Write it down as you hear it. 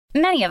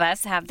Many of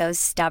us have those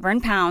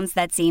stubborn pounds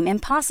that seem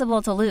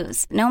impossible to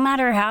lose, no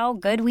matter how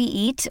good we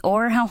eat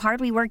or how hard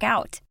we work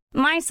out.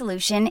 My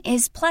solution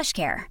is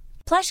PlushCare.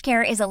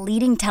 PlushCare is a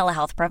leading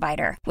telehealth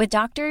provider with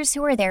doctors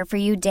who are there for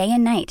you day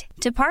and night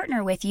to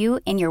partner with you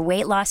in your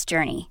weight loss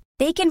journey.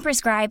 They can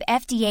prescribe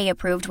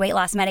FDA-approved weight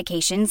loss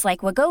medications like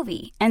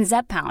Wegovy and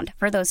Zepbound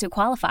for those who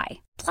qualify.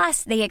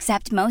 Plus, they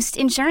accept most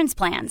insurance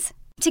plans.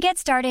 To get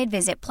started,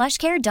 visit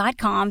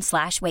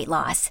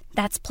plushcare.com/weightloss.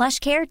 That's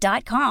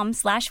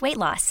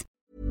plushcare.com/weightloss.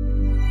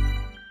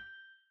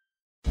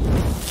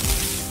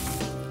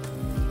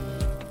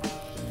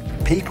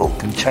 People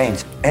can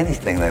change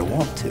anything they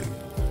want to.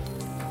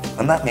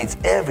 And that means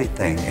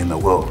everything in the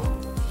world.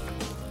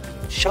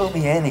 Show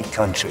me any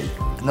country,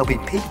 and there'll be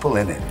people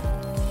in it.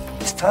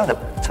 It's time to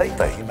take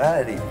the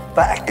humanity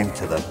back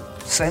into the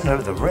center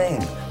of the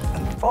ring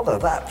and follow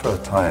that for a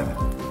time.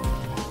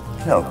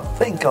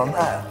 Think on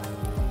that.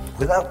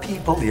 Without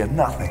people, you're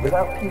nothing.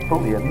 Without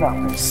people, you're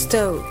nothing.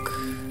 Stoke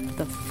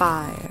the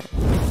fire.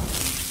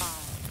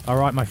 All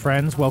right, my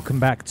friends,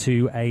 welcome back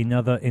to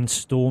another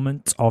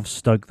installment of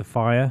Stoke the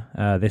Fire.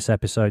 This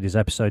episode is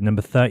episode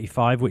number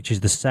 35, which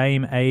is the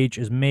same age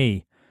as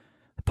me.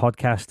 The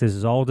podcast is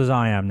as old as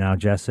I am now,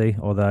 Jesse,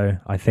 although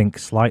I think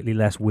slightly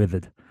less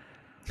withered.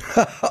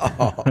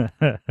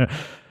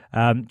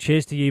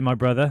 Cheers to you, my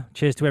brother.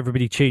 Cheers to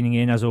everybody tuning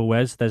in, as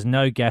always. There's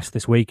no guest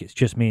this week. It's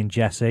just me and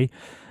Jesse.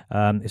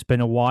 It's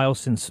been a while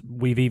since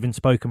we've even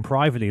spoken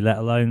privately, let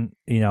alone,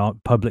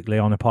 publicly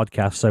on a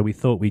podcast. So we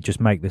thought we'd just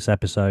make this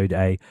episode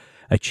a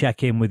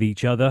check-in with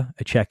each other,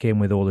 a check-in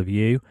with all of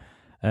you.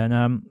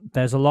 And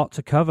there's a lot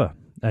to cover.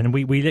 And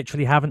we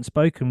literally haven't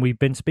spoken. We've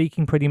been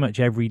speaking pretty much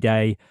every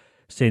day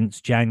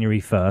since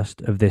January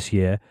 1st of this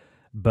year.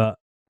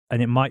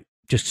 And it might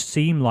just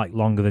seem like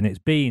longer than it's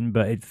been,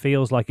 but it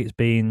feels like it's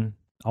been,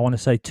 I want to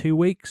say 2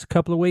 weeks, a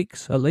couple of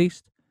weeks at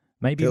least,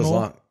 maybe feels more.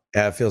 Long.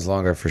 Yeah, it feels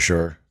longer for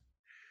sure.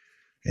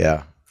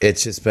 Yeah,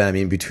 it's just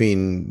been,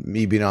 between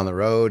me being on the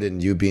road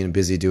and you being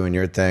busy doing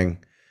your thing.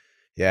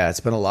 Yeah, it's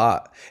been a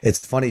lot.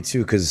 It's funny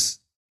too, because,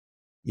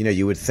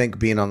 you would think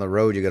being on the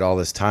road, you get all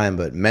this time,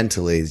 but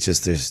mentally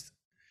it's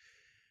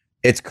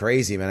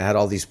crazy, man. I had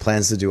all these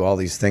plans to do all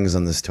these things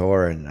on this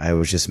tour, and I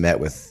was just met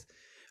with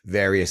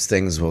various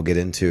things we'll get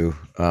into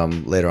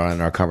later on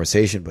in our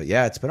conversation. But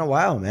yeah, it's been a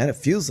while, man. It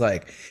feels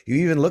like you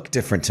even look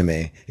different to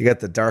me. You got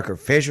the darker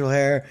facial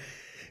hair.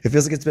 It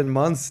feels like it's been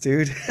months,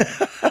 dude.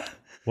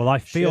 Well, I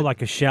feel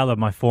like a shell of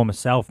my former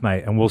self,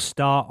 mate, and we'll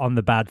start on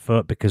the bad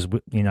foot because,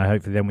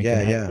 hopefully then we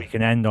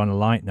can end on a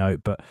light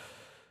note. But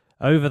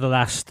over the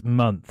last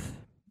month,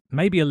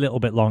 maybe a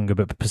little bit longer,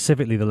 but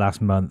specifically the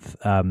last month,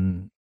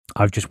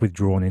 I've just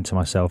withdrawn into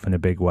myself in a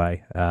big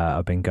way.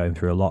 I've been going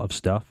through a lot of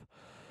stuff.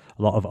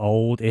 A lot of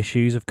old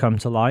issues have come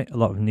to light, a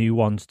lot of new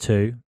ones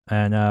too.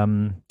 And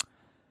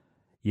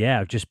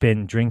I've just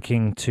been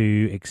drinking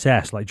to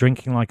excess, like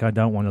drinking like I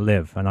don't want to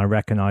live. And I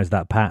recognize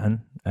that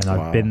pattern, and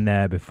I've been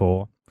there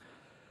before.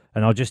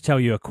 And I'll just tell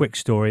you a quick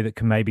story that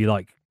can maybe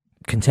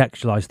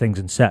contextualize things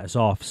and set us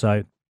off.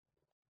 So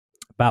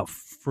about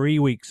 3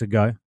 weeks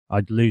ago,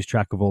 I'd lose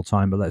track of all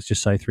time, but let's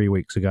just say 3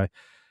 weeks ago,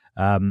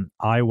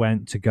 I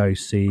went to go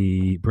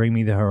see Bring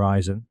Me the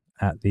Horizon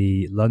at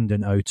the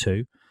London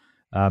O2.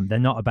 They're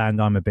not a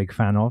band I'm a big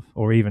fan of,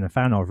 or even a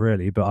fan of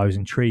really, but I was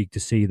intrigued to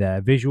see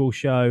their visual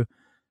show.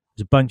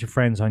 There's a bunch of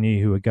friends I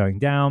knew who were going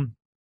down.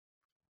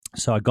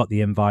 So I got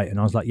the invite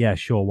and I was like, yeah,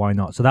 sure, why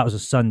not? So that was a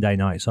Sunday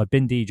night. So I'd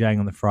been DJing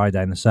on the Friday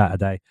and the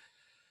Saturday.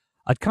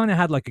 I'd kind of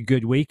had a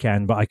good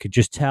weekend, but I could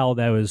just tell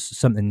there was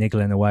something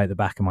niggling away at the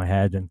back of my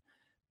head. And,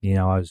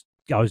 I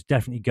was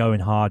definitely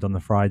going hard on the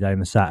Friday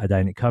and the Saturday,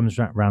 and it comes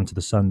around to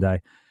the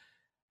Sunday.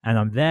 And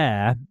I'm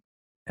there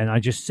and I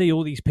just see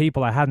all these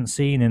people I hadn't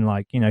seen in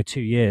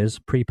 2 years,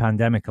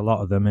 pre-pandemic, a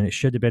lot of them. And it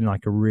should have been a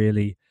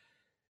really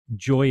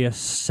joyous,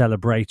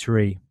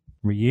 celebratory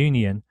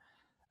reunion.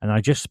 And I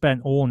just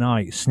spent all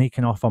night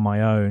sneaking off on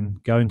my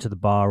own, going to the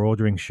bar,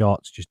 ordering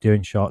shots, just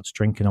doing shots,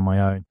 drinking on my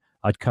own.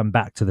 I'd come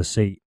back to the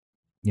seat,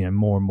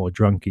 more and more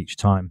drunk each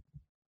time.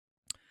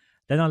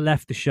 Then I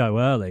left the show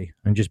early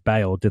and just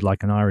bailed, did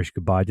an Irish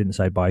goodbye, didn't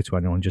say bye to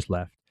anyone, just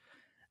left.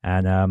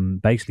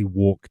 And basically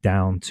walked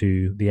down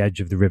to the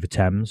edge of the River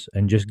Thames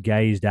and just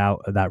gazed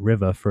out at that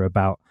river for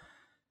about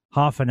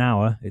half an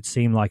hour. It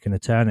seemed like an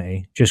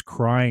eternity, just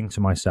crying to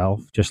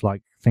myself, just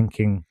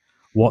thinking,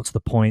 what's the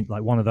point?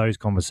 One of those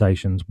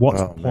conversations.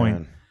 What's the point?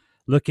 Man.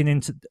 Looking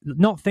into,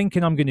 not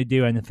thinking I'm going to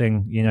do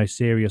anything,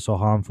 serious or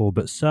harmful,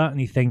 but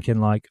certainly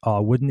thinking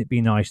wouldn't it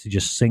be nice to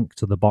just sink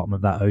to the bottom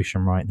of that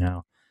ocean right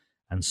now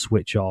and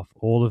switch off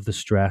all of the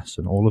stress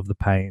and all of the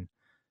pain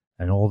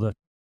and all the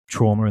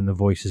trauma and the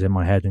voices in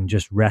my head and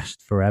just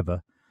rest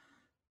forever.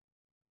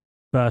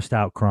 Burst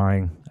out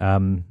crying.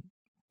 And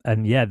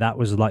yeah, that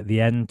was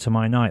the end to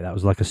my night. That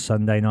was a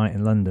Sunday night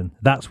in London.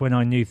 That's when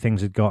I knew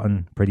things had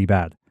gotten pretty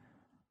bad.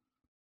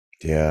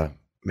 Yeah,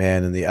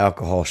 man, and the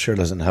alcohol sure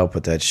doesn't help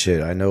with that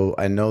shit. I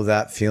know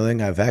that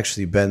feeling. I've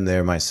actually been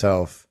there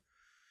myself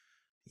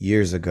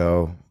years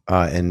ago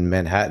in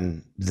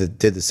Manhattan. Did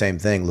the same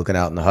thing, looking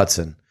out in the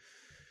Hudson.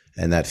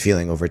 and that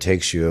feeling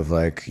overtakes you of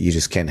like, you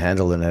just can't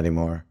handle it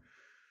anymore.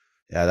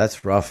 Yeah,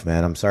 that's rough,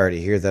 man. I'm sorry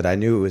to hear that. I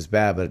knew it was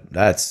bad, but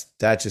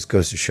that just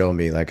goes to show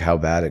me like how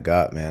bad it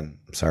got, man.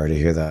 I'm sorry to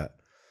hear that.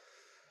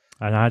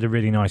 And I had a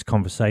really nice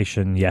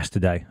conversation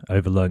yesterday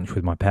over lunch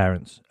with my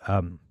parents.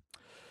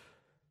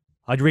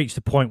 I'd reached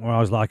a point where I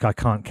was like, I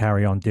can't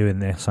carry on doing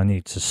this. I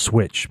need to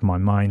switch my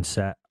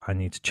mindset. I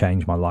need to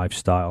change my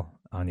lifestyle.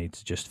 I need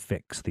to just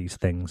fix these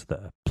things that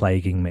are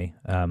plaguing me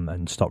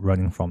and stop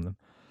running from them.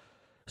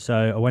 So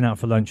I went out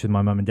for lunch with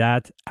my mum and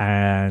dad,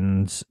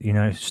 and, you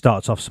know,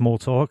 starts off small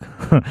talk,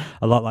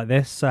 a lot like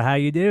this. So how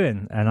you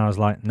doing? And I was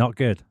like, not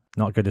good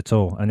at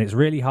all. And it's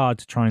really hard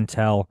to try and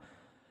tell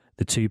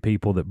the two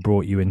people that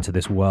brought you into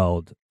this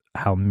world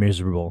how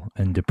miserable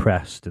and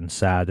depressed and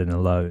sad and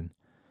alone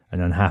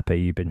and unhappy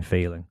you've been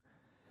feeling.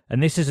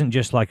 And this isn't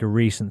just like a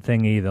recent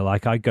thing either.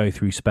 Like, I go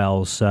through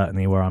spells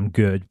certainly where I'm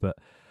good, but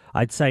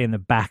I'd say in the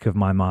back of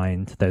my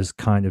mind, there's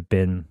kind of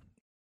been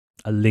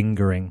a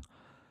lingering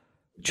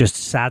just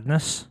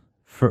sadness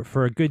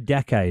for a good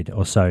decade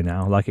or so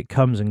now. Like, it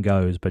comes and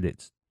goes, but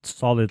it's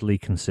solidly,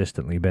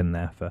 consistently been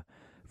there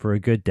for a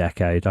good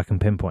decade. I can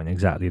pinpoint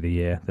exactly the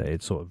year that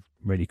it sort of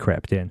really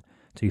crept in,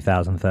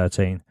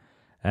 2013.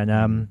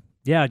 And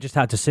yeah, I just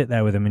had to sit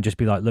there with him and just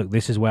be like, look,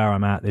 this is where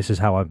I'm at. This is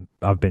how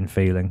I've been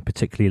feeling,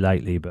 particularly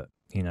lately, but,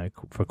 you know,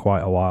 for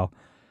quite a while.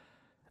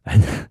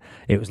 And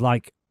it was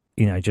like,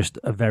 you know, just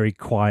a very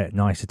quiet,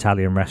 nice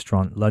Italian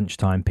restaurant,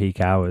 lunchtime,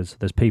 peak hours.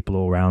 There's people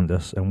all around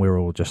us, and we're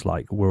all just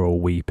like, we're all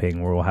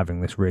weeping. We're all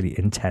having this really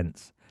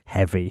intense,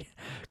 heavy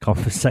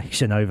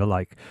conversation over,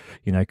 like,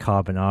 you know,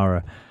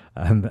 carbonara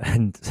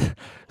and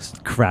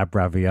crab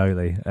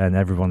ravioli. And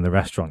everyone in the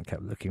restaurant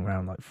kept looking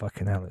around like,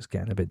 fucking hell, it's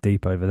getting a bit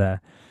deep over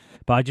there.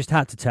 But I just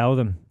had to tell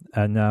them.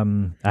 And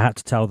I had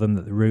to tell them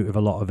that the root of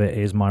a lot of it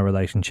is my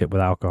relationship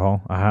with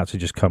alcohol. I had to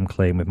just come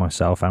clean with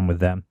myself and with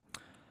them,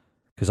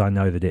 because I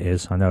know that it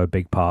is. I know a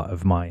big part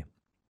of my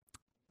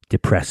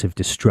depressive,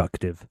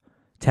 destructive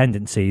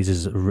tendencies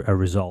is a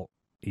result,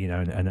 you know,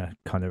 and a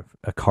kind of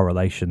a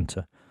correlation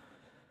to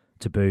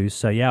booze.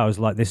 So yeah, I was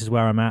like, this is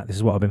where I'm at. This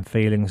is what I've been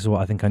feeling. This is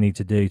what I think I need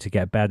to do to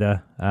get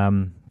better.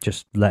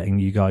 Just letting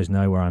you guys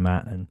know where I'm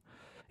at. And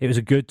it was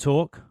a good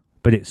talk,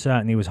 but it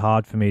certainly was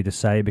hard for me to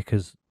say,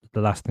 because the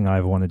last thing I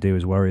ever want to do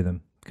is worry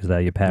them, because they're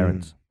your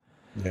parents.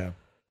 Yeah.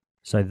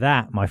 So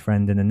that, my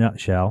friend, in a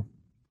nutshell.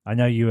 I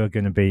know you are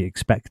going to be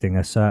expecting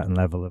a certain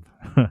level of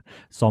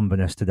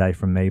somberness today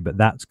from me, but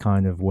that's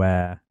kind of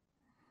where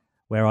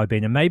I've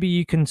been. And maybe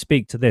you can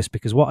speak to this,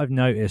 because what I've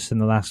noticed in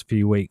the last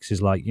few weeks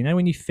is, like, you know,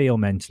 when you feel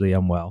mentally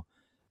unwell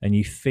and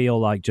you feel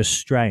like just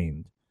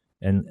strained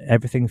and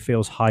everything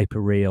feels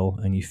hyper real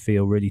and you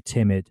feel really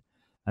timid,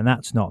 and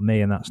that's not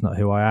me and that's not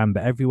who I am.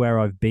 But everywhere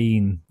I've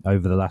been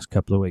over the last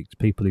couple of weeks,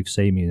 people who've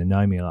seen me and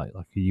know me like,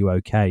 are you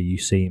okay? You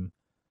seem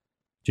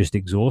just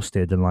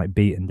exhausted and like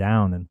beaten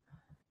down. And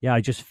yeah,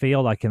 I just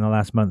feel like in the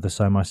last month or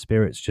so, my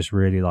spirit's just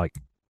really like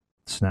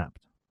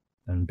snapped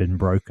and been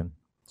broken.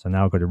 So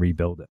now I've got to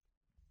rebuild it.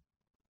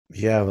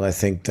 Yeah, well, I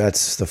think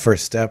that's the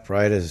first step,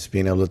 right? Is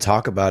being able to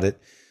talk about it.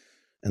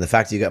 And the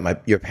fact that you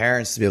got your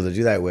parents to be able to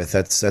do that with,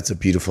 that's a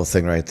beautiful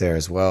thing right there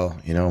as well.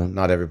 You know,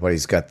 not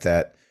everybody's got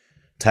that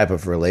type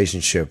of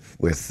relationship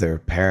with their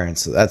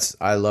parents. So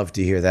I love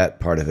to hear that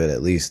part of it,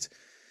 at least.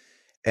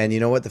 And you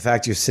know what? The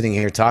fact you're sitting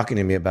here talking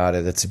to me about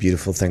it, that's a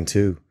beautiful thing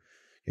too.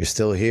 You're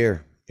still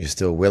here. You're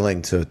still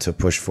willing to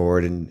push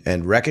forward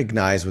and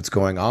recognize what's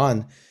going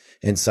on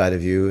inside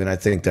of you. And I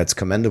think that's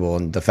commendable.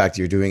 And the fact that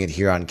you're doing it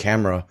here on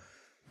camera.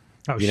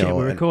 Oh, shit,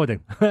 we're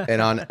recording.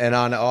 and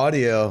on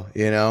audio,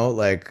 you know,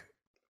 like,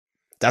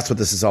 that's what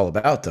this is all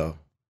about, though.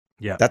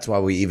 Yeah. That's why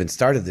we even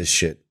started this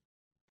shit.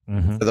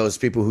 Mm-hmm. For those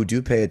people who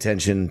do pay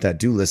attention, that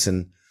do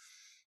listen,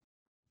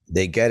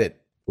 they get it.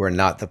 We're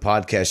not the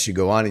podcast you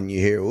go on and you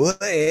hear, well,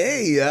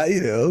 hey,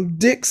 you know,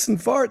 dicks and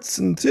farts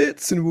and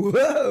tits and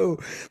whoa.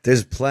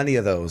 There's plenty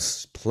of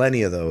those.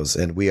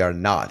 And we are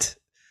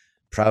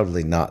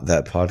proudly not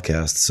that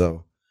podcast.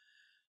 So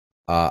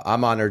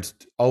I'm honored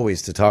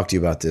always to talk to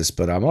you about this,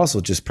 but I'm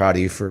also just proud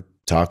of you for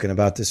talking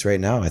about this right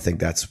now. I think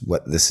that's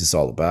what this is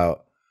all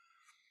about.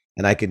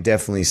 And I can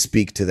definitely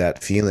speak to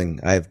that feeling.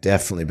 I've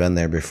definitely been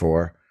there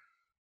before.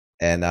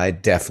 And I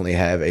definitely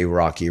have a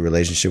rocky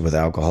relationship with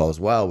alcohol as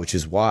well, which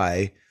is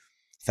why,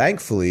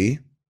 thankfully,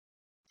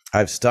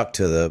 I've stuck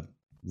to the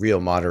real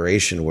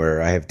moderation where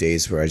I have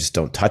days where I just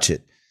don't touch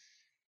it.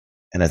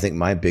 And I think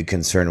my big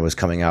concern was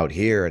coming out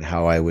here and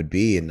how I would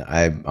be. And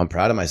I'm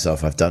proud of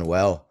myself. I've done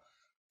well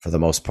for the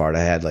most part.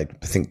 I had I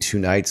think 2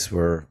 nights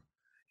where,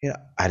 you know,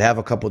 I'd have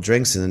a couple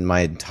drinks and then my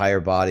entire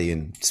body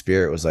and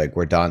spirit was like,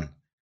 we're done.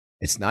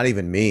 It's not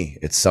even me.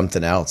 It's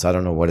something else. I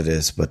don't know what it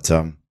is, but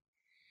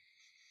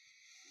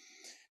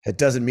it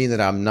doesn't mean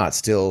that I'm not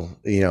still,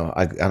 you know,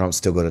 I don't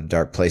still go to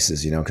dark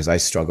places, you know, because I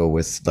struggle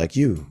with, like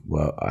you.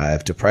 Well, I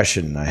have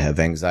depression. I have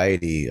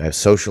anxiety. I have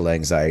social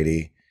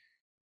anxiety.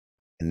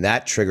 And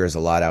that triggers a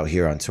lot out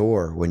here on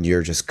tour when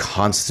you're just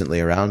constantly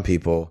around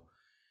people.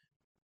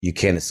 You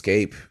can't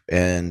escape.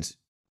 And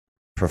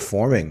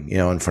performing, you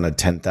know, in front of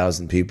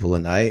 10,000 people a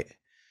night,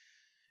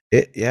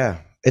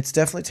 It's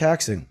definitely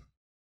taxing,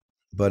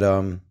 but I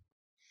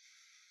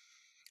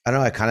don't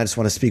know. I kind of just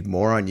want to speak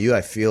more on you.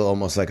 I feel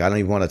almost like I don't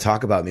even want to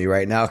talk about me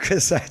right now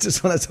because I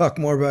just want to talk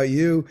more about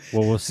you.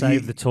 Well, we'll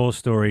save the tour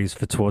stories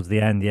for towards the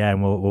end, yeah,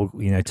 and we'll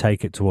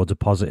take it towards a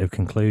positive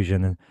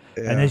conclusion.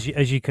 And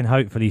as you can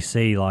hopefully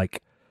see,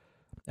 like,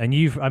 and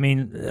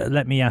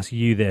let me ask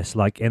you this: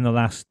 like, in the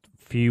last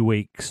few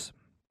weeks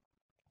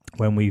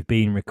when we've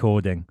been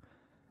recording,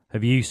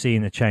 have you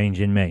seen a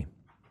change in me?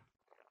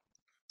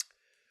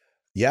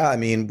 Yeah, I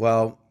mean,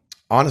 well,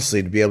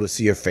 honestly, to be able to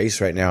see your face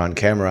right now on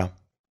camera.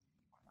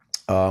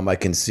 I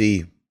can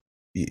see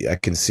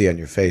on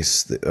your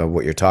face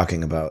what you're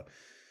talking about.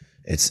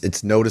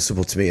 It's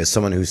noticeable to me as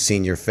someone who's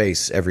seen your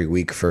face every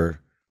week for,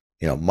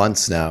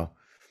 months now.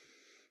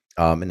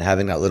 And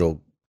having that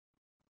little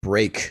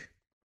break,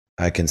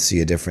 I can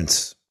see a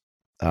difference.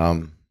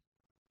 But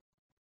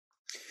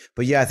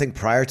yeah, I think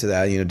prior to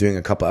that, doing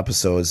a couple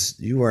episodes,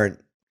 you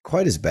weren't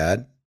quite as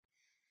bad.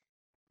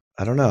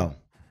 I don't know.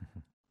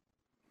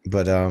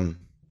 But,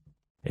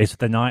 it's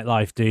the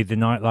nightlife, dude. The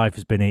nightlife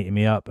has been eating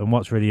me up. And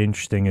what's really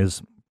interesting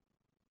is,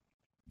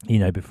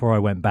 before I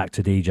went back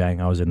to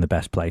DJing, I was in the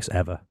best place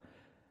ever.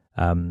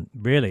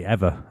 Really,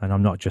 ever. And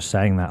I'm not just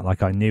saying that.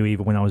 Like, I knew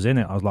even when I was in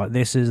it, I was like,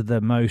 this is the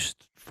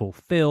most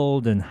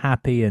fulfilled and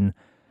happy and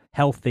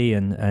healthy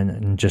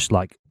and just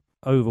like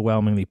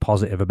overwhelmingly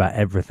positive about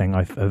everything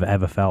I've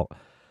ever felt.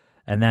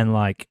 And then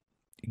like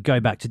go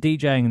back to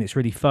DJing and it's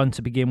really fun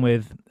to begin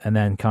with. And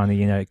then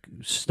kind of,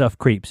 stuff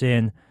creeps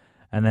in.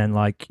 And then,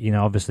 like,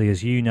 obviously,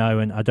 as you know,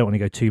 and I don't want to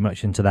go too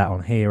much into that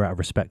on here out of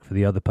respect for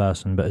the other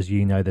person, but as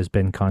you know, there's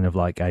been kind of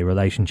like a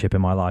relationship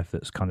in my life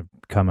that's kind of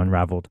come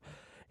unraveled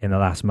in the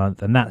last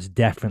month. And that's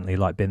definitely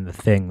like been the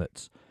thing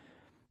that's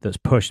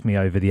pushed me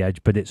over the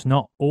edge. But it's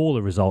not all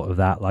a result of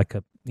that. Like,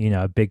 a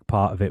big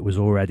part of it was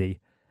already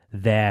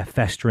there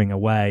festering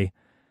away.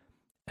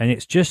 And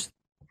it's just,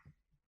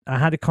 I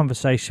had a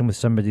conversation with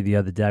somebody the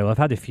other day. Well, I've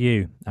had a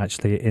few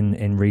actually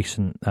in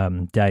recent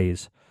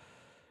days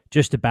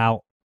just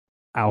about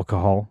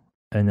alcohol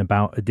and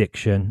about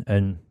addiction.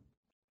 And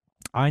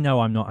I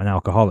know I'm not an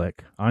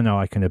alcoholic. I know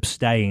I can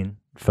abstain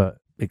for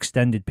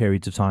extended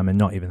periods of time and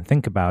not even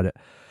think about it.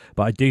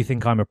 But I do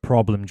think I'm a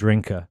problem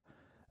drinker.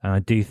 And I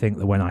do think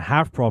that when I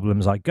have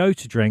problems, I go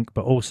to drink,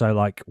 but also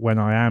like when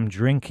I am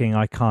drinking,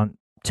 I can't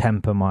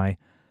temper my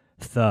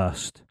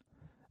thirst.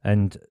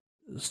 And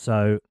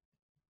so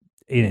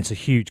it's a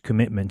huge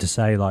commitment to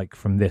say like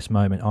from this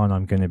moment on,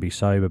 I'm going to be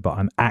sober, but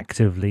I'm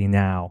actively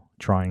now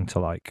trying to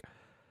like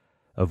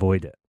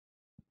avoid it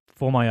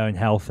for my own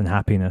health and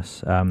happiness.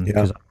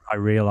 Because I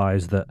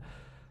realize that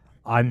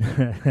I'm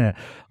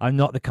I'm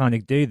not the kind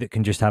of dude that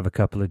can just have a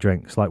couple of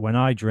drinks. Like when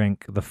I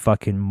drink, the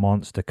fucking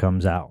monster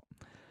comes out.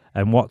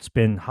 And what's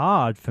been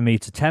hard for me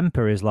to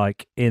temper is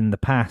like in the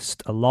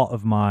past, a lot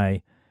of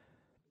my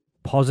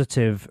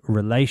positive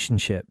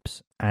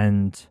relationships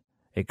and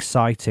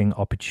exciting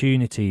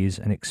opportunities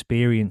and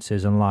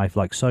experiences in life,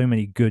 like so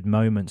many good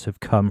moments have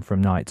come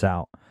from nights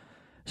out.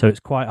 So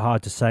it's quite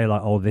hard to say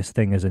like, oh, this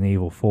thing is an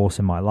evil force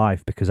in my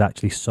life, because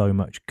actually so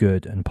much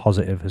good and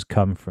positive has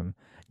come from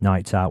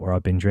nights out where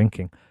I've been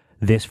drinking.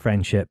 This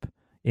friendship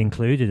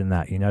included in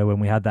that, when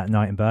we had that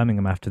night in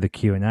Birmingham after the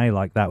Q&A,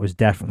 like that was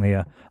definitely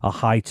a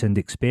heightened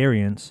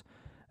experience,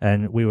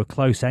 and we were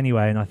close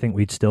anyway, and I think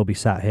we'd still be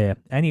sat here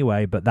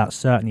anyway, but that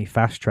certainly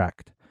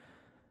fast-tracked,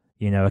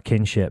 a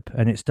kinship,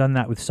 and it's done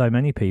that with so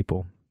many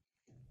people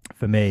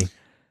for me.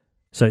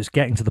 So it's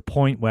getting to the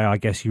point where I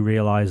guess you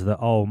realize that,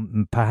 oh,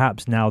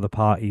 perhaps now the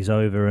party's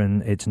over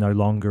and it's no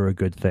longer a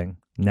good thing.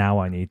 Now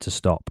I need to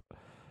stop.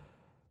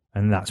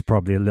 And that's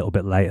probably a little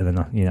bit later than,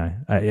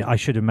 I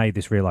should have made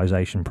this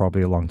realization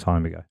probably a long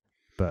time ago,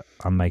 but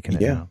I'm making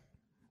it now.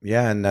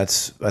 Yeah. And I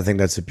think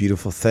that's a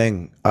beautiful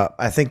thing.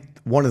 I think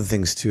one of the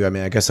things too,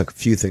 I guess a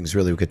few things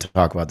really we could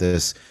talk about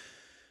this,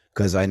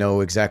 because I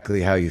know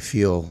exactly how you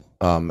feel.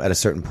 At a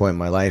certain point in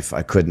my life,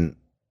 I couldn't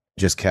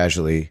just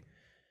casually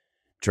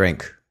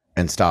drink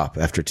and stop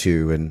after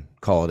 2 and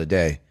call it a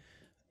day.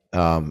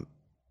 And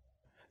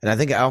I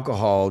think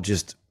alcohol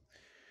just,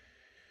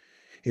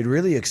 it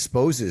really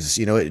exposes,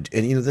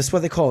 this is why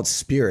they call it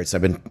spirits.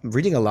 I've been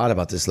reading a lot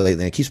about this lately,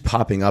 and it keeps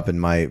popping up in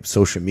my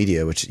social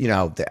media, which, the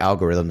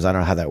algorithms, I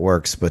don't know how that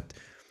works, but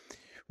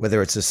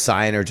whether it's a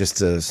sign or just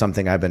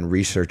something I've been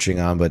researching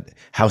on, but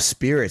how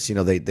spirits,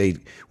 they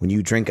when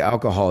you drink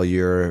alcohol,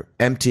 you're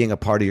emptying a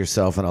part of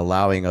yourself and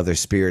allowing other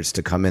spirits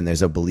to come in.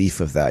 There's a belief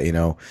of that,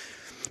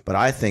 But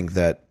I think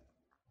that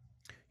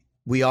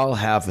we all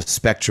have a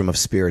spectrum of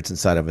spirits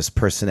inside of us,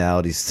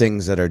 personalities,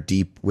 things that are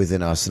deep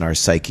within us and our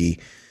psyche.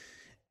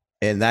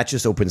 And that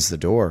just opens the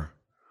door.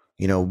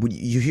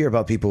 You hear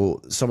about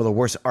people, some of the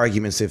worst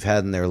arguments they've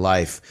had in their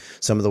life,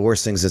 some of the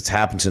worst things that's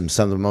happened to them,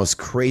 some of the most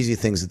crazy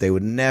things that they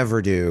would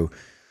never do,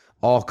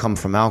 all come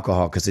from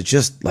alcohol, because it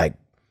just like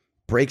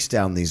breaks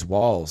down these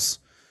walls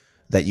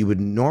that you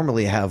would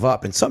normally have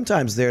up. And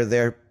sometimes they're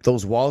there,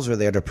 those walls are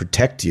there to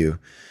protect you.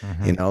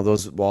 Mm-hmm.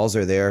 Those walls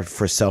are there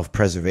for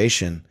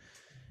self-preservation.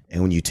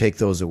 And when you take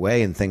those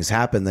away and things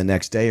happen the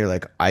next day, you're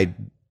like, I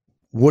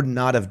would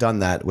not have done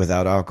that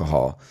without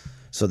alcohol.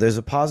 So there's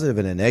a positive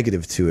and a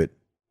negative to it.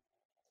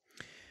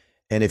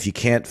 And if you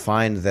can't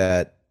find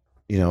that,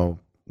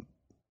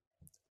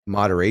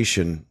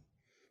 moderation,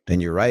 then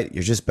you're right.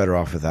 You're just better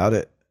off without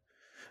it.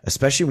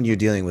 Especially when you're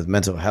dealing with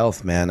mental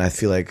health, man. I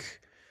feel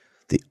like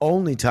the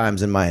only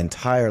times in my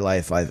entire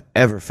life I've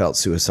ever felt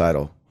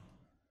suicidal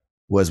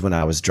was when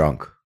I was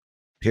drunk,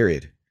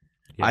 period.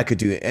 Yeah. I could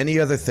do any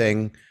other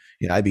thing.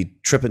 I'd be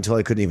tripping until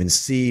I couldn't even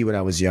see when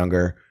I was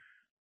younger.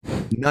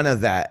 None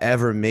of that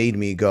ever made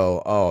me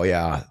go, oh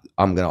yeah,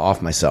 I'm going to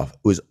off myself. It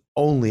was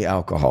only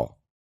alcohol.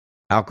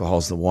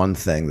 Alcohol's the one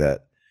thing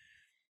that,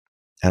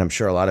 and I'm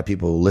sure a lot of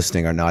people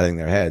listening are nodding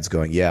their heads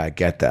going, yeah, I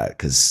get that.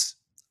 Because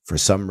for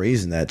some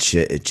reason that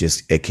shit,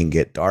 it can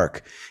get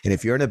dark. And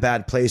if you're in a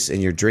bad place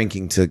and you're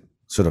drinking to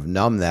sort of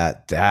numb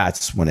that,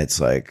 that's when it's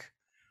like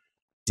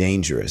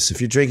dangerous. If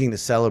you're drinking to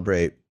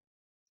celebrate,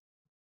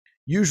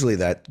 usually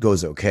that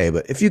goes okay.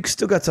 But if you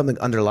still got something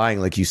underlying,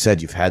 like you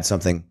said, you've had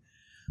something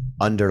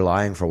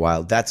underlying for a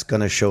while, that's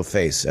going to show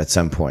face at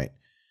some point.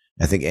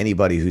 I think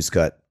anybody who's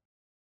got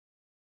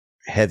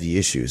heavy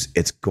issues,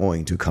 it's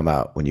going to come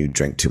out when you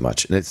drink too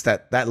much. And it's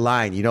that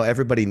line,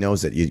 everybody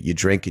knows that you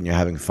drink and you're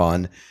having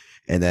fun.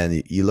 And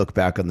then you look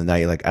back on the night,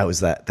 you're like, I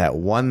was that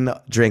one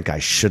drink I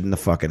shouldn't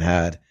have fucking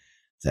had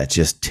that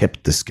just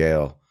tipped the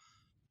scale.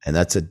 And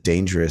that's a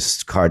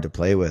dangerous card to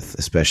play with,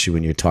 especially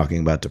when you're talking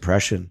about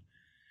depression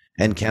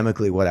and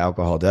chemically what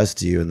alcohol does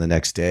to you. And the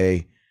next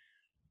day,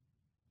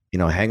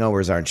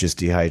 hangovers aren't just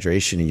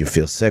dehydration and you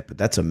feel sick, but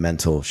that's a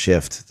mental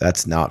shift.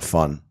 That's not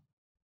fun.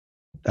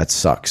 That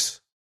sucks.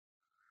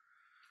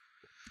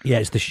 Yeah,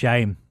 it's the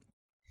shame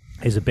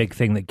is a big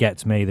thing that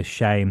gets me, the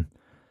shame.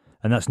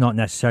 And that's not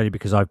necessarily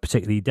because I've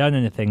particularly done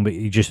anything, but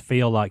you just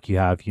feel like you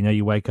have.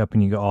 You wake up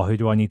and you go, oh, who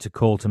do I need to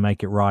call to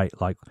make it right?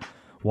 Like,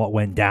 what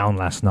went down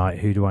last night?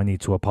 Who do I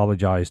need to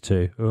apologize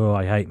to? Oh,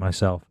 I hate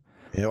myself.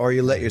 Or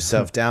you let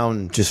yourself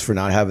down just for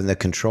not having the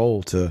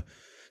control to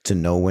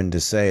know when to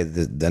say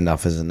that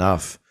enough is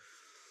enough.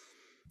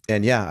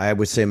 And yeah, I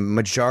would say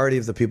majority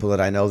of the people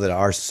that I know that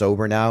are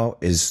sober now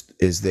is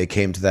they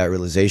came to that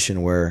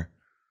realization where,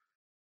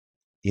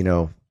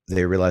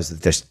 they realize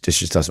that this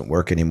just doesn't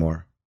work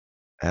anymore.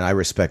 And I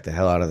respect the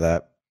hell out of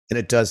that. And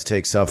it does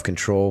take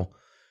self-control.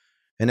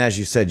 And as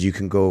you said, you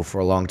can go for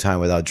a long time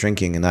without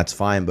drinking, and that's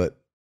fine. But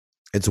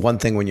it's one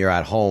thing when you're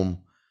at home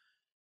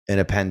in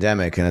a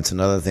pandemic, and it's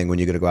another thing when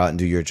you're going to go out and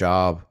do your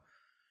job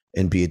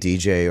and be a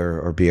DJ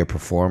or be a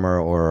performer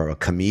or a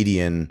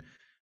comedian.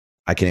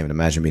 I can't even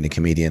imagine being a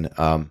comedian.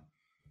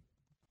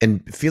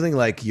 And feeling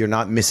like you're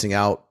not missing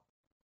out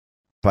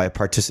by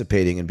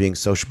participating and being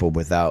sociable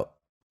without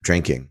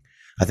drinking.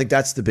 I think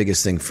that's the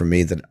biggest thing for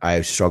me that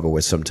I struggle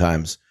with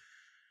sometimes,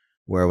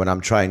 where when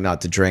I'm trying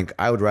not to drink,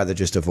 I would rather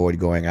just avoid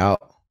going out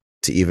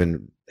to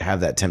even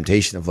have that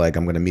temptation of like,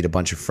 I'm going to meet a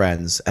bunch of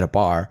friends at a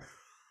bar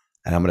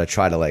and I'm going to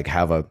try to like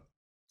have a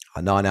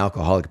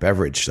non-alcoholic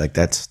beverage. Like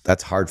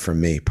that's hard for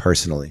me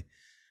personally.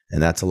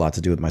 And that's a lot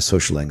to do with my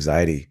social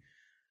anxiety.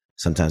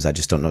 Sometimes I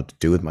just don't know what to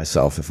do with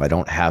myself if I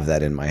don't have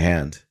that in my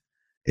hand.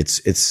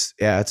 It's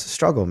a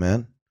struggle,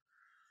 man.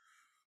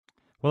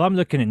 Well, I'm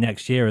looking at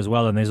next year as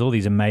well, and there's all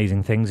these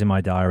amazing things in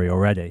my diary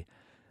already.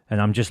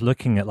 And I'm just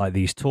looking at like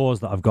these tours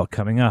that I've got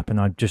coming up,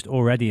 and I'm just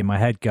already in my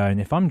head going,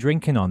 if I'm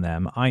drinking on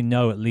them, I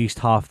know at least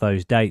half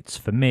those dates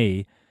for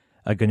me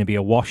are going to be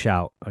a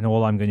washout, and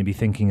all I'm going to be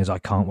thinking is I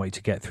can't wait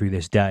to get through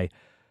this day.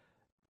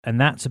 And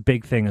that's a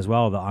big thing as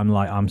well, that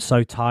I'm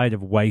so tired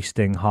of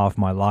wasting half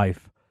my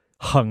life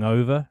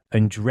hungover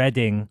and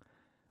dreading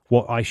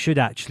what I should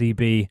actually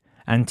be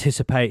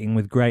anticipating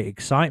with great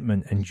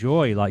excitement and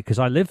joy, like, because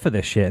I live for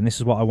this shit and this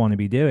is what I want to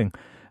be doing.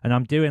 And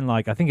I'm doing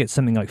like, I think it's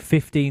something like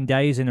 15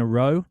 days in a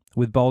row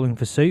with Bowling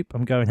for Soup.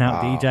 I'm going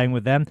out DJing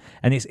with them,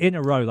 and it's in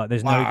a row, like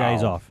there's no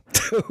days off.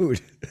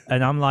 Dude.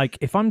 And I'm like,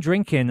 if I'm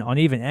drinking on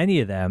even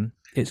any of them,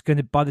 it's going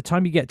to, by the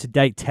time you get to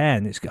date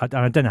 10, I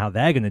don't know how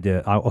they're going to do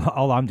it.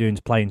 All I'm doing is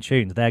playing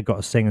tunes. They've got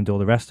to sing and do all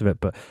the rest of it.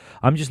 But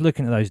I'm just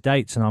looking at those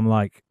dates and I'm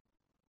like,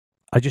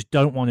 I just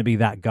don't want to be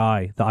that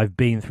guy that I've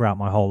been throughout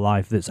my whole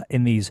life that's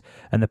in these,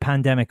 and the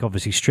pandemic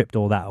obviously stripped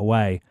all that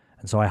away.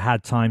 And so I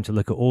had time to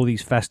look at all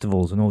these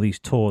festivals and all these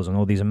tours and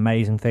all these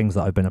amazing things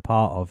that I've been a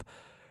part of,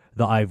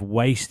 that I've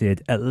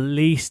wasted at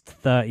least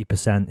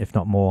 30%, if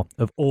not more,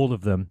 of all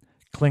of them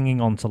clinging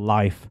on to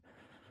life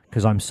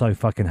because I'm so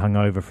fucking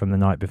hungover from the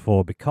night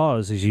before.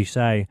 Because, as you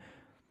say,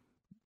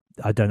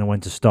 I don't know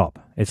when to stop.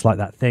 It's like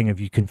that thing, if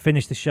you can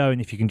finish the show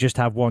and if you can just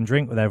have one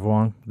drink with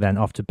everyone, then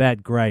off to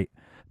bed, great.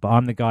 But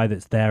I'm the guy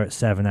that's there at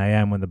 7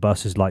 a.m. when the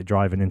bus is like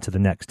driving into the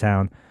next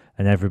town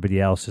and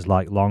everybody else is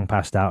like long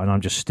passed out and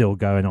I'm just still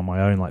going on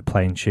my own, like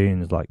playing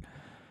tunes. Like,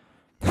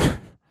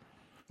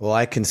 well,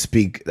 I can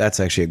speak. That's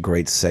actually a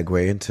great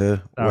segue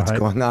into what's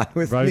going on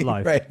with road me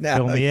life right now.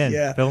 Fill me in.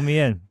 Yeah. Fill me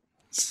in.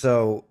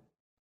 So,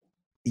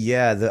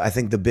 yeah, I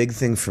think the big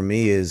thing for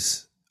me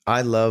is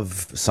I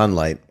love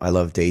sunlight. I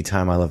love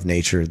daytime. I love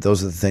nature.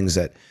 Those are the things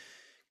that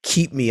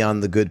keep me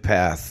on the good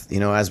path. You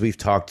know, as we've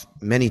talked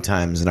many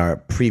times in our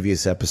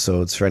previous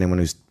episodes, for anyone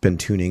who's been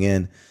tuning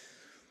in,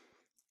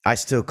 I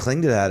still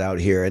cling to that out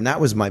here. And that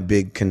was my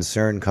big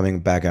concern coming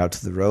back out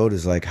to the road,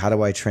 is like, how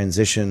do I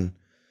transition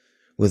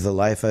with the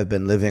life I've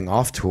been living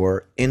off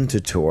tour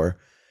into tour,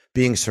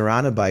 being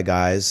surrounded by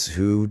guys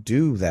who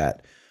do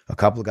that. A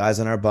couple of guys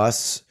on our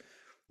bus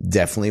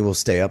definitely will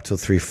stay up till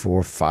 3,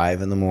 4,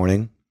 5 in the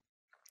morning,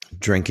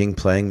 drinking,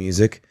 playing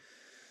music.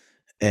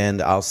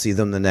 And I'll see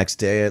them the next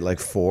day at like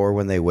 4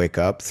 when they wake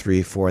up,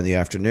 3, 4 in the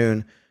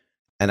afternoon.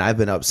 And I've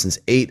been up since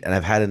 8 and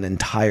I've had an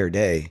entire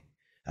day.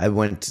 I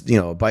went,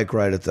 a bike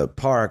ride at the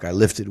park. I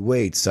lifted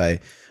weights. I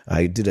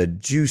did a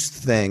juice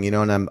thing,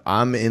 and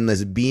I'm in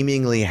this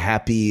beamingly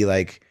happy,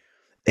 like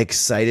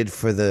excited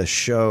for the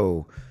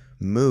show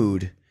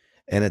mood.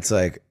 And it's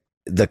like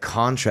the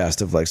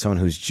contrast of like someone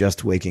who's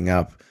just waking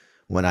up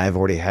when I've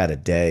already had a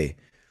day.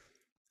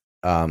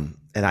 And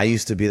I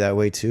used to be that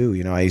way too.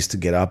 I used to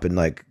get up and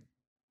like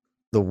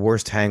the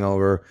worst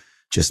hangover,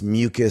 just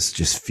mucus,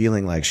 just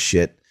feeling like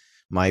shit.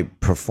 My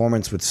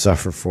performance would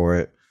suffer for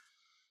it.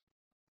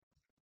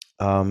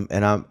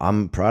 And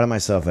I'm proud of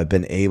myself. I've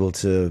been able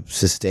to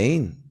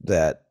sustain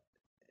that.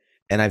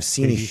 And I've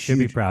seen you should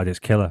be proud. It's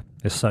killer.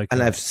 It's so killer.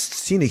 And I've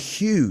seen a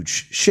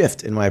huge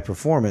shift in my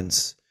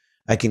performance.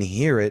 I can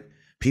hear it.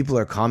 People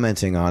are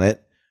commenting on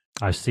it.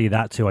 I see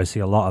that too. I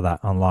see a lot of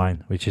that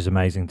online, which is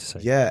amazing to see.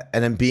 Yeah.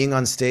 And then being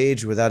on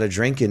stage without a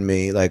drink in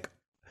me, like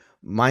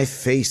my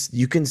face,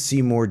 you can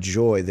see more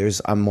joy.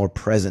 I'm more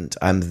present.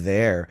 I'm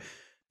there.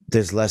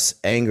 There's less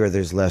anger.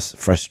 There's less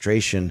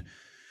frustration.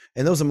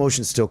 And those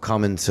emotions still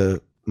come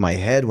into my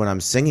head when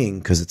I'm singing,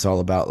 because it's all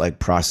about like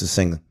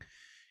processing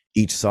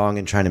each song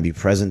and trying to be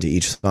present to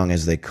each song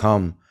as they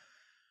come.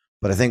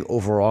 But I think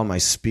overall my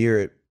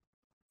spirit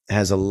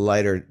has a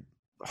lighter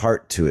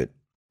heart to it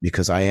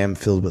because I am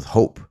filled with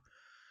hope.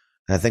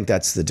 And I think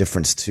that's the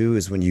difference too,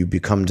 is when you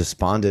become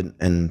despondent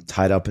and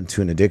tied up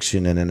into an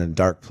addiction and in a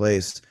dark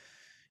place,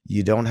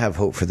 you don't have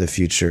hope for the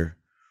future.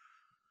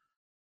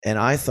 And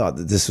I thought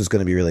that this was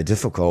going to be really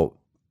difficult.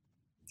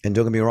 And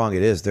don't get me wrong,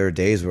 it is. There are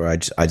days where I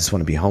just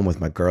want to be home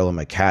with my girl and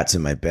my cats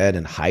in my bed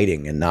and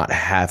hiding and not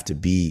have to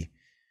be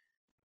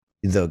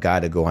the guy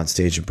to go on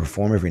stage and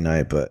perform every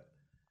night. But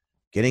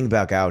getting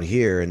back out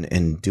here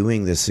and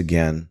doing this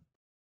again,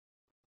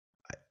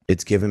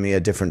 it's given me a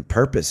different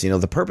purpose.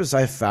 The purpose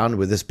I found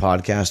with this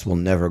podcast will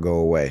never go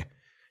away.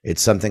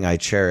 It's something I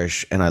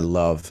cherish and I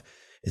love.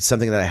 It's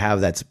something that I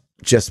have that's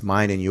just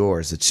mine and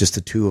yours. It's just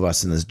the two of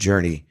us in this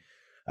journey.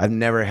 I've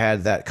never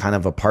had that kind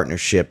of a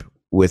partnership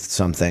with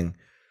something.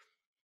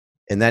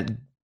 And that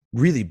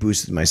really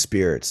boosted my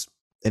spirits.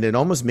 And it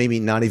almost made me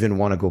not even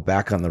want to go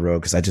back on the road,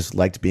 because I just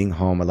liked being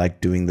home. I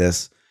liked doing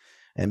this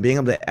and being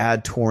able to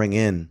add touring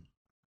in.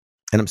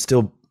 And I'm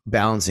still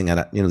balancing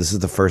it. This is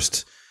the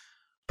first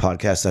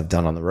podcast I've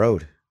done on the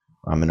road.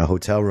 I'm in a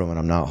hotel room and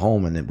I'm not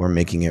home, and we're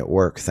making it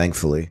work,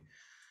 thankfully.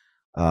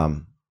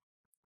 But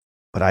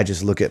I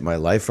just look at my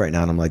life right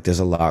now and I'm like, there's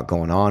a lot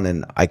going on,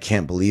 and I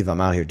can't believe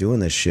I'm out here doing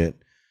this shit.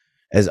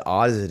 As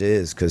odd as it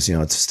is, because,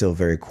 it's still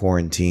very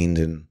quarantined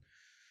and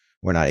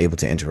we're not able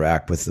to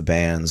interact with the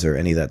bands or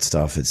any of that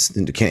stuff.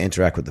 You can't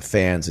interact with the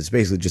fans. It's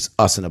basically just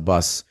us in a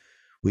bus.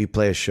 We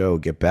play a show,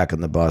 get back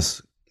on the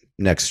bus,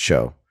 next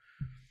show.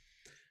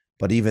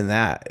 But even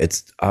that,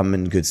 I'm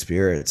in good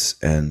spirits,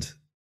 and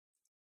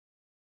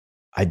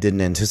I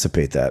didn't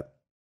anticipate that.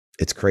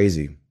 It's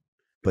crazy.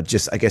 But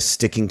just, I guess,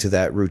 sticking to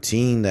that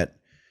routine that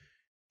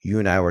you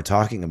and I were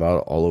talking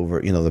about all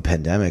over, the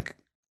pandemic,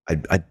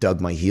 I dug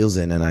my heels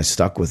in and I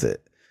stuck with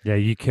it. Yeah,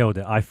 you killed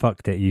it. I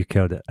fucked it. You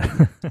killed it.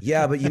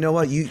 Yeah, but you know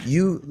what?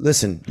 You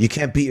listen, you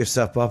can't beat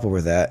yourself up over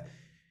that.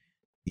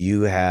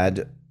 You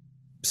had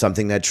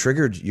something that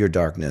triggered your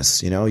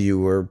darkness. You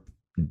were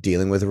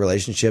dealing with a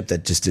relationship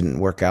that just didn't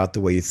work out the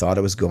way you thought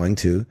it was going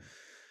to.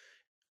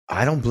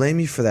 I don't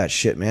blame you for that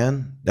shit,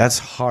 man. That's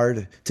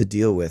hard to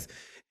deal with.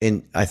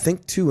 And I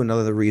think too,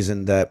 another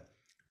reason that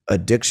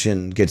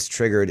addiction gets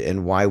triggered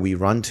and why we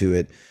run to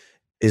it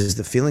is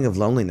the feeling of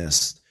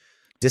loneliness,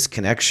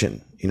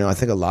 disconnection. I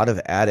think a lot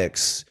of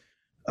addicts,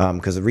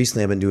 because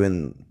recently I've been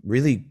doing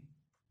really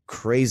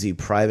crazy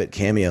private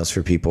cameos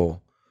for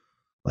people,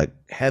 like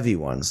heavy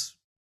ones,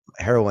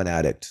 heroin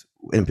addict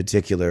in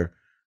particular,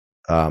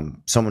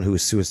 someone who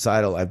is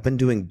suicidal. I've been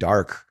doing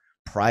dark,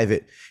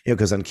 private,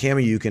 because on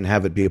Cameo you can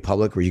have it be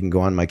public, where you can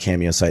go on my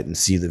Cameo site and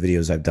see the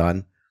videos I've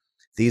done.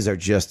 These are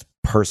just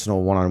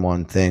personal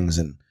one-on-one things.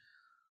 And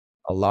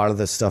a lot of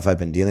the stuff I've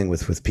been dealing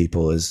with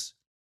people is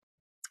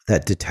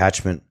that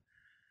detachment,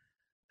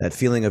 that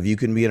feeling of you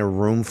can be in a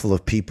room full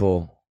of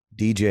people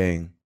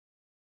DJing,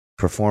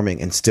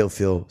 performing, and still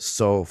feel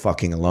so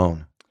fucking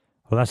alone.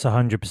 Well, that's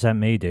 100%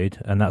 me, dude.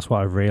 And that's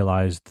what I've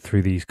realized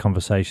through these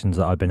conversations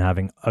that I've been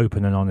having,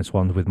 open and honest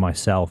ones with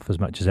myself as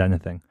much as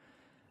anything.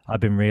 I've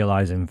been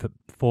realizing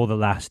for the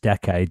last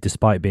decade,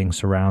 despite being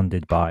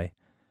surrounded by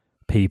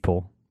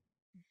people,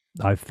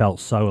 I've felt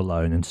so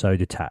alone and so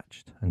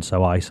detached and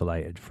so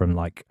isolated from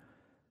like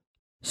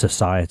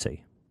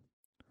society.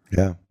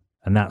 Yeah.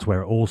 And that's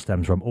where it all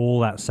stems from.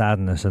 All that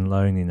sadness and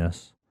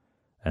loneliness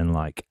and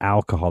like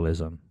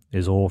alcoholism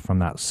is all from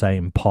that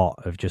same pot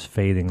of just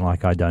feeling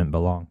like I don't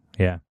belong.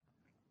 Yeah.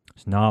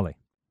 It's gnarly.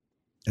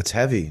 It's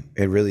heavy.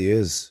 It really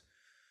is.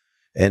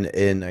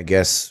 And I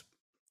guess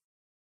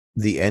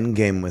the end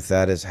game with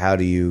that is, how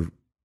do you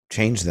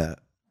change that?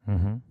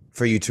 Mm-hmm.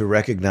 For you to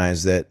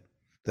recognize that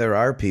there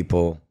are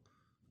people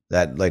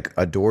that like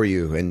adore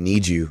you and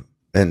need you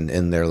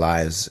in their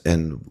lives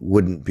and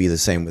wouldn't be the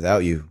same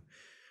without you.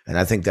 And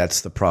I think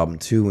that's the problem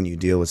too. When you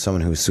deal with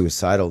someone who's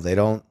suicidal, they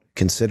don't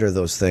consider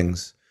those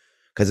things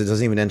because it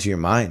doesn't even enter your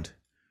mind.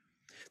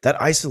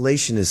 That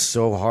isolation is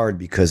so hard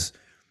because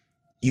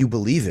you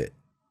believe it.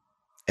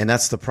 And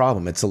that's the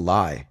problem. It's a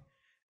lie.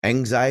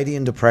 Anxiety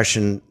and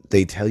depression,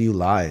 they tell you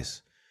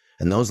lies.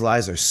 And those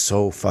lies are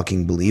so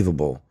fucking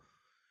believable,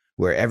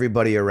 where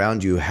everybody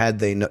around you, had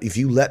they know, if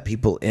you let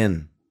people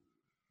in,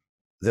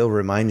 they'll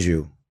remind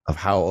you of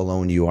how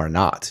alone you are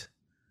not.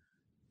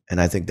 And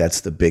I think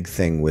that's the big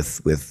thing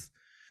with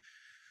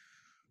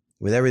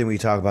everything we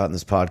talk about in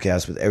this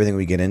podcast, with everything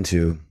we get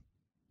into.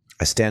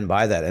 I stand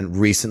by that. And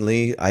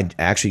recently, I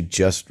actually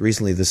just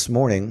recently this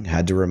morning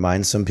had to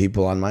remind some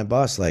people on my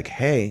bus, like,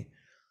 hey,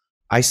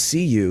 I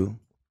see you.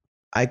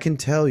 I can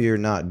tell you're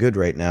not good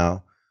right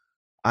now.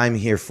 I'm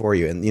here for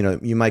you. And, you know,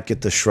 you might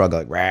get the shrug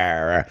like, rah,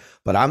 rah,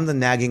 but I'm the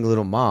nagging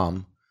little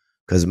mom,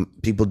 because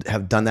people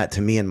have done that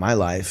to me in my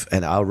life.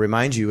 And I'll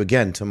remind you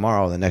again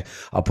tomorrow.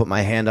 I'll put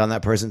my hand on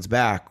that person's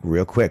back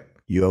real quick.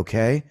 You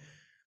okay?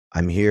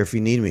 I'm here if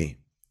you need me.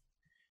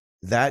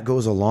 That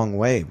goes a long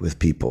way with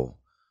people.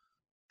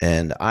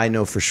 And I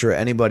know for sure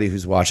anybody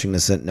who's watching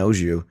this that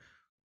knows you,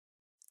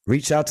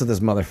 reach out to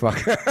this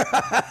motherfucker.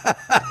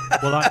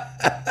 Well,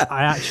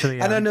 I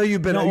actually, and I know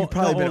you've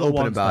probably been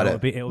open about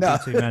it. It'll be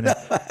too many.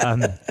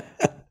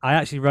 I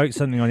actually wrote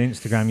something on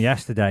Instagram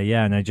yesterday,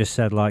 and I just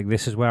said, like,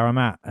 this is where I'm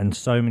at, and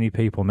so many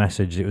people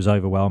messaged. It was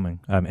overwhelming,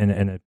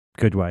 in a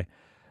good way,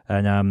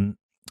 and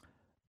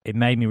it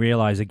made me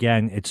realize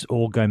again, it's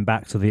all going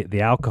back to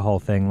the alcohol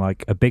thing.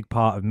 Like, a big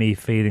part of me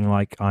feeling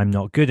like I'm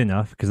not good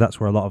enough, because that's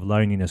where a lot of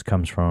loneliness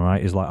comes from,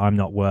 right? Is like, I'm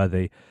not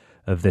worthy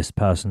of this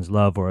person's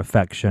love or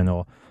affection,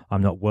 or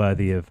I'm not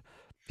worthy of,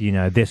 you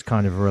know, this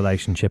kind of a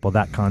relationship or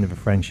that kind of a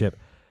friendship.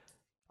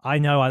 I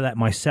know I let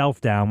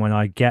myself down when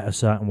I get a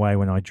certain way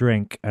when I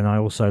drink, and I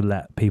also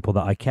let people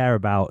that I care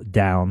about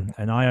down,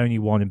 and I only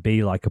want to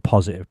be like a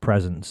positive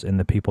presence in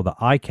the people that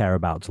I care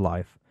about's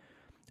life.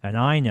 And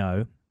I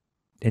know,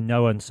 in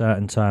no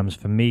uncertain terms,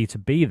 for me to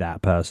be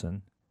that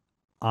person,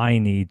 I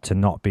need to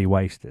not be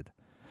wasted.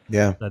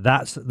 Yeah. So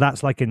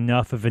that's like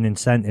enough of an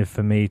incentive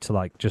for me to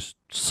like just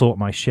sort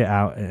my shit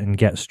out and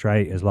get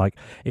straight. Is like,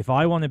 if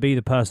I want to be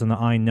the person that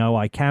I know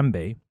I can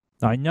be,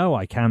 I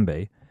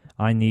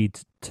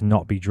need to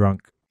not be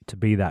drunk to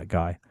be that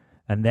guy.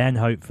 And then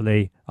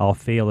hopefully I'll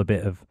feel a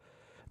bit of,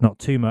 not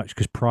too much,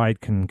 because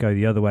pride can go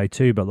the other way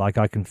too, but like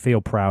I can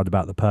feel proud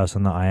about the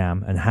person that I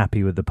am and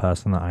happy with the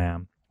person that I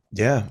am.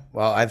 Yeah.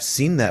 Well, I've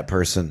seen that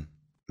person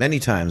many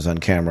times on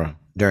camera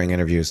during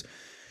interviews.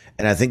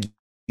 And I think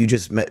you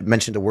just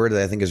mentioned a word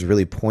that I think is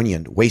really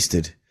poignant: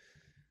 wasted.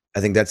 I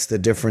think that's the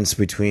difference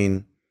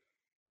between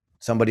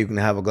somebody who can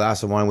have a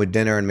glass of wine with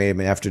dinner and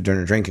maybe after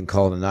dinner drink and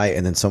call it a night,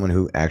 and then someone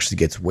who actually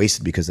gets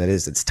wasted, because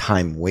it's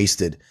time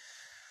wasted.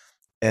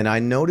 And I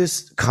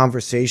noticed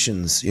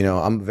conversations, you know,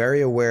 I'm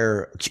very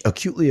aware,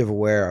 acutely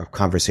aware of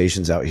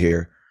conversations out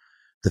here.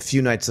 The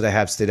few nights that I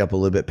have stayed up a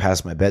little bit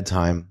past my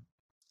bedtime,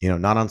 you know,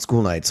 not on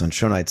school nights, on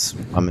show nights,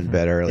 I'm in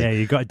bed early. Yeah,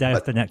 you got a day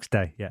off the next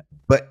day. Yeah.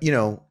 But, you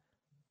know,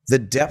 the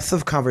depth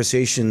of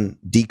conversation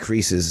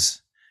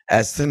decreases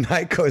as the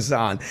night goes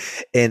on.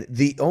 And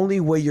the only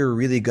way you're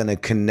really going to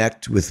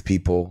connect with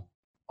people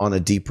on a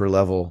deeper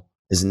level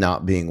is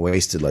not being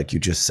wasted, like you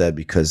just said,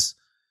 because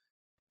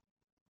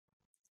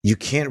you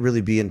can't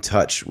really be in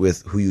touch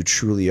with who you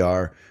truly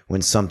are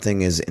when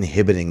something is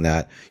inhibiting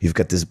that. You've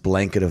got this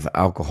blanket of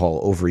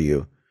alcohol over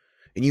you.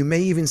 And you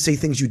may even say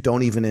things you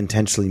don't even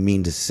intentionally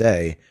mean to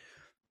say.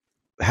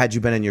 Had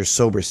you been in your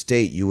sober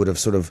state, you would have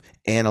sort of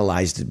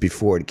analyzed it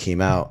before it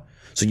came out.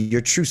 So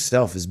your true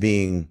self is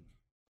being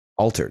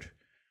altered.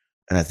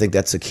 And I think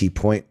that's a key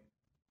point.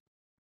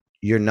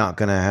 You're not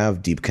going to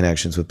have deep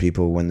connections with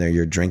people when they're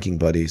your drinking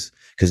buddies,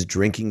 because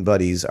drinking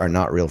buddies are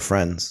not real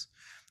friends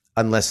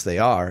unless they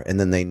are. And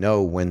then they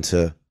know when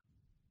to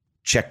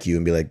check you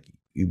and be like,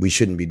 we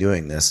shouldn't be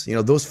doing this. You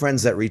know, those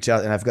friends that reach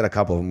out, and I've got a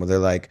couple of them where they're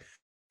like,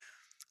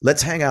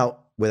 let's hang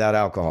out without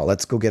alcohol.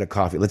 Let's go get a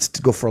coffee. Let's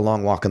go for a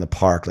long walk in the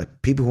park.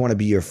 Like, people who want to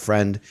be your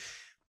friend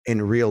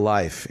in real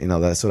life. You know,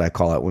 that's what I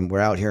call it. When we're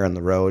out here on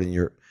the road and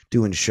you're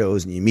doing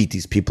shows and you meet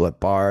these people at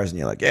bars and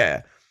you're like,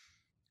 yeah,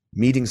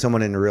 meeting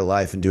someone in real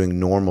life and doing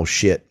normal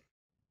shit.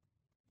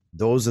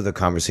 Those are the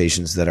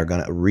conversations that are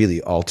going to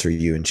really alter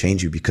you and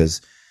change you,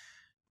 because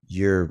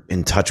you're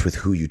in touch with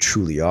who you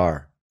truly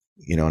are,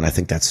 you know, and I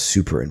think that's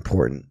super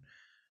important.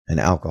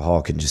 And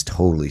alcohol can just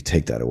totally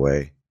take that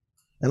away.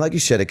 And like you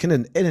said, it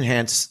can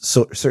enhance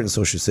certain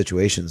social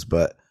situations,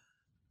 but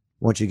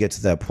once you get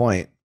to that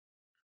point,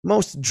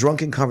 most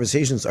drunken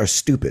conversations are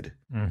stupid.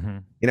 Mm-hmm.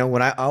 You know,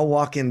 when I'll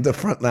walk in the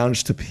front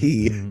lounge to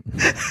pee in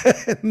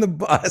the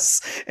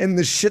bus, and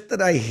the shit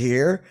that I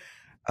hear,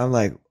 I'm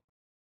like,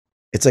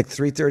 it's like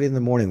 3:30 in the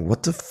morning.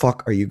 What the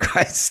fuck are you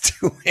guys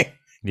doing?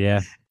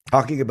 Yeah.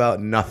 talking about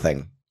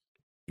nothing.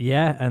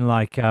 Yeah, and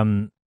like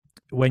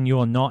when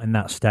you're not in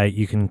that state,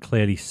 you can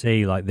clearly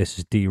see like this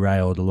is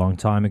derailed a long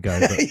time ago.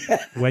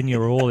 But when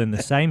you're all in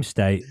the same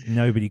state,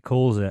 nobody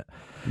calls it.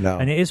 No.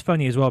 And it is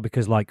funny as well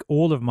because like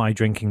all of my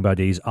drinking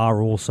buddies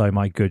are also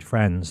my good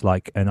friends.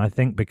 Like, and I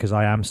think because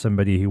I am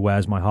somebody who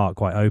wears my heart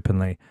quite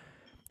openly,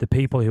 the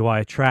people who I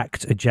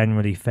attract are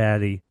generally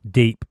fairly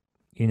deep,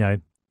 you know,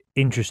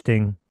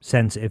 interesting,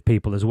 sensitive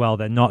people as well.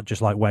 They're not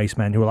just like waste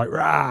men who are like,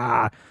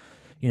 rah,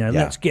 you know,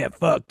 let's get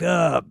fucked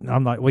up.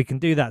 I'm like, we can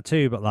do that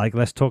too, but like,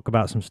 let's talk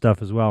about some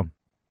stuff as well.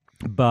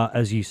 But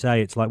as you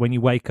say, it's like when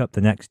you wake up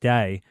the next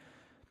day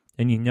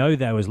and you know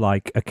there was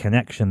like a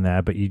connection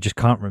there, but you just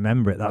can't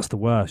remember it. That's the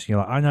worst. You're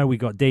like, I know we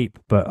got deep,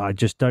 but I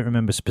just don't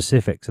remember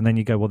specifics. And then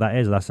you go, well,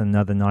 that's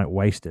another night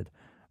wasted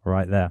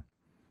right there.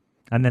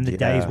 And then the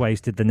day's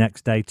wasted the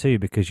next day too,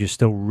 because you're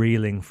still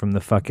reeling from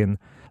the fucking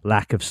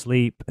lack of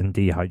sleep and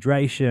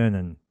dehydration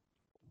and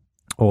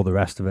all the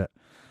rest of it.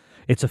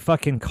 It's a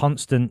fucking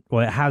constant,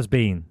 well, it has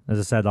been. As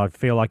I said, I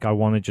feel like I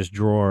want to just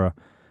draw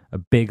a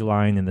big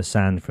line in the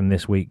sand from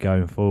this week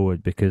going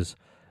forward because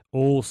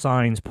all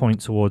signs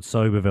point towards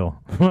Soberville.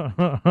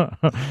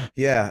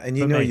 Yeah, and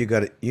you know you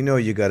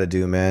got to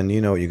do, man. You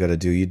know what you got to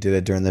do. You did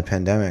it during the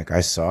pandemic.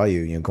 I saw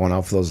you going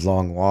out for those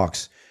long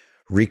walks,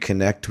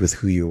 reconnect with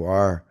who you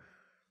are.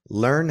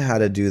 Learn how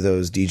to do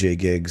those DJ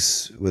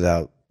gigs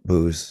without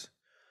booze.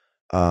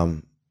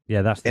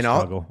 Yeah, that's the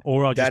struggle.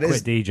 Or I'll just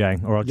quit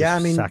DJing, or I'll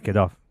just sack it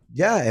off.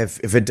 Yeah,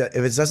 if it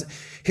doesn't.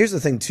 Here's the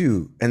thing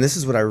too, and this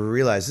is what I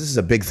realized. This is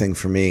a big thing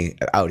for me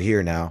out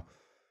here now.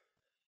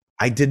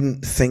 I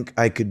didn't think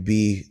I could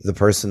be the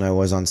person I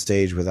was on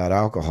stage without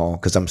alcohol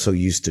because I'm so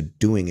used to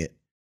doing it.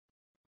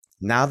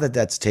 Now that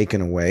that's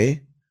taken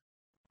away,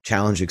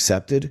 challenge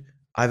accepted,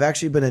 I've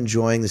actually been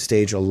enjoying the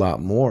stage a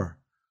lot more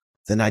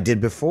than I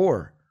did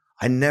before.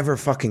 I never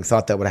fucking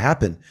thought that would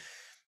happen.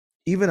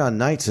 Even on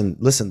nights, and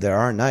listen, there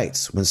are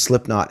nights when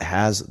Slipknot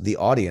has the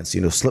audience. You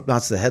know,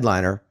 Slipknot's the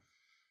headliner.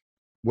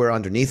 We're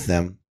underneath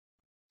them.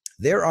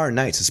 There are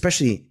nights,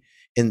 especially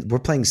we're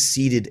playing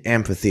seated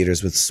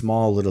amphitheaters with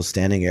small little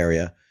standing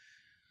area.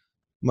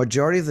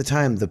 Majority of the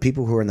time, the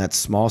people who are in that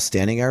small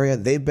standing area,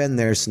 they've been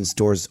there since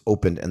doors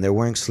opened and they're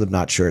wearing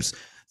Slipknot shirts.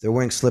 They're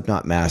wearing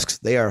Slipknot masks.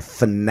 They are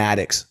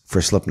fanatics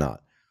for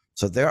Slipknot.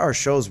 So there are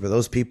shows where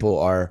those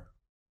people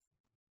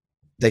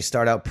they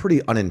start out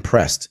pretty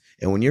unimpressed.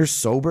 And when you're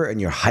sober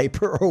and you're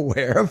hyper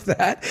aware of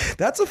that,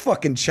 that's a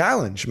fucking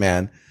challenge,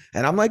 man.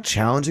 And I'm like,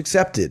 challenge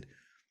accepted.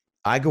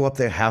 I go up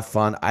there, have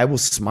fun. I will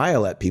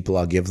smile at people.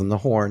 I'll give them the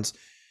horns.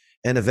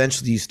 And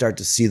eventually you start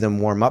to see them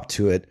warm up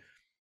to it.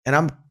 And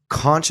I'm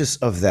conscious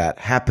of that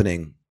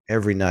happening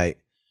every night.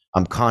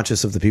 I'm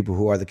conscious of the people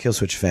who are the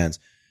Killswitch fans.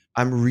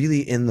 I'm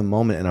really in the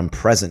moment and I'm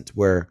present,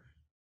 where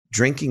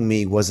drinking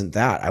me wasn't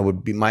that.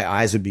 My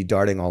eyes would be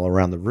darting all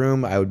around the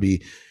room. I would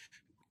be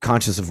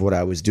conscious of what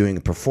I was doing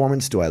in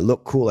performance. Do I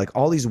look cool? Like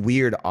all these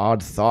weird,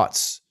 odd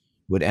thoughts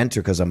would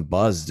enter because I'm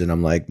buzzed and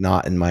I'm like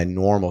not in my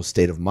normal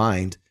state of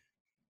mind.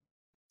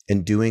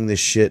 And doing this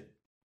shit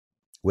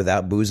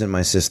without booze in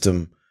my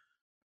system,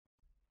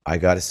 I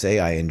got to say,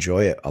 I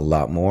enjoy it a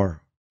lot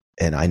more.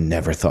 And I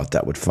never thought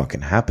that would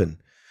fucking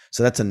happen.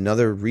 So that's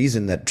another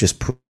reason that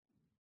just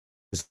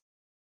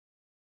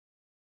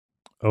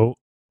Oh,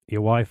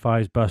 your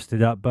Wi-Fi's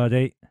busted up,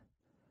 buddy.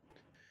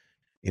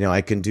 You know,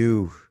 I can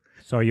do...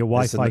 Sorry, your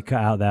Wi-Fi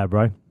cut out there,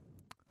 bro.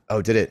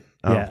 Oh, did it?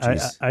 Oh,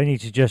 yeah, I need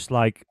to just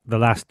like the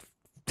last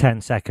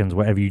 10 seconds,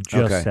 whatever you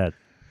just said.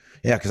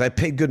 Yeah, because I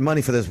paid good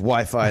money for this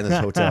Wi-Fi in this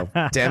hotel.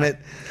 Damn it.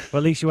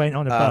 Well, at least you ain't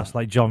on a bus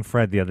like John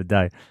Fred the other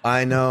day.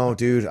 I know,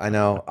 dude. I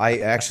know. I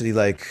actually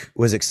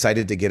was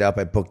excited to get up.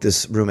 I booked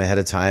this room ahead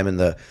of time, and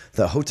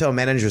the hotel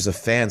manager's a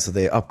fan, so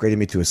they upgraded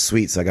me to a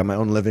suite. So I got my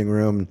own living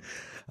room.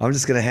 I'm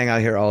just going to hang out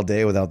here all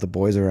day without the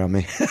boys around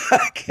me.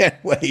 I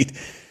can't wait.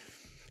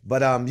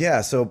 But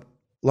yeah, so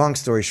long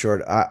story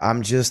short, I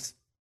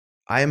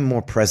am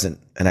more present,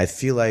 and I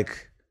feel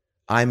like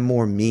I'm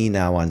more me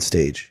now on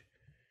stage.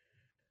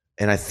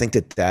 And I think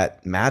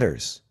that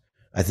matters.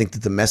 I think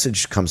that the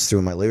message comes through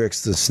in my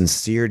lyrics, the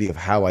sincerity of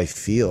how I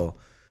feel.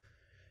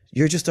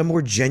 You're just a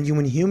more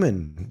genuine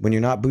human when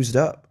you're not boozed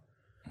up.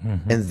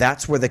 Mm-hmm. And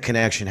that's where the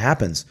connection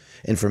happens.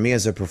 And for me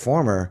as a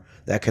performer,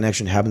 that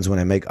connection happens when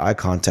I make eye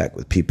contact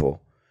with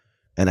people.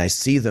 And I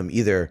see them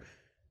either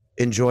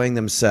enjoying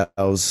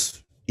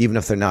themselves, even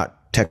if they're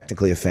not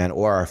technically a fan,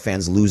 or are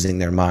fans losing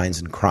their minds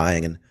and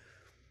crying.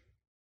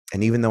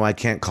 And even though I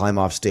can't climb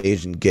off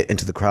stage and get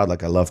into the crowd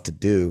like I love to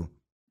do,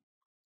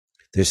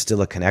 there's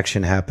still a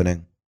connection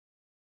happening,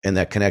 and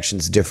that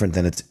connection's different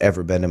than it's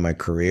ever been in my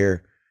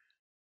career.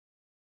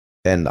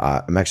 And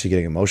I'm actually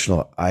getting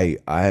emotional.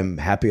 I'm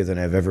happier than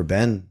I've ever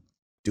been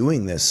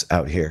doing this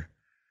out here.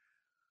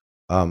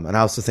 And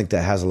I also think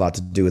that has a lot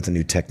to do with the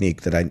new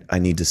technique that I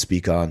need to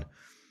speak on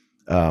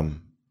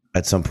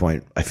at some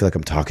point. I feel like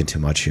I'm talking too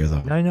much here,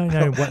 though. No.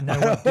 Dude,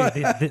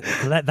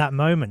 let that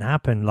moment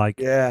happen. Like,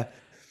 yeah,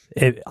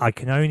 I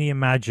can only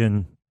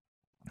imagine.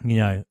 You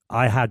know,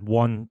 I had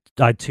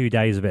 2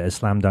 days of it at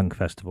Slam Dunk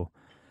Festival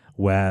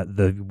where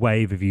the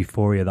wave of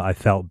euphoria that I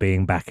felt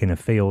being back in a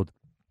field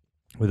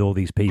with all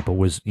these people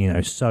was,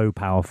 so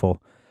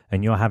powerful.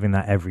 And you're having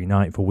that every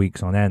night for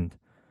weeks on end.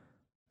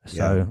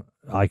 So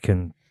I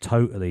can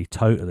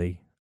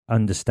totally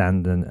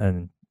understand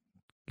and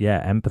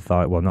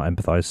empathize. Well, not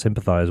empathize,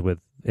 sympathize with,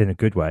 in a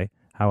good way,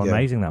 how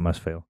amazing that must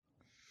feel.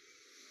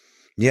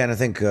 Yeah, and I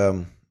think,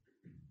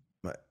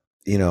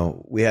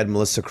 we had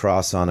Melissa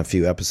Cross on a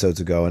few episodes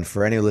ago. And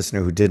for any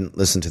listener who didn't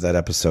listen to that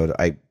episode,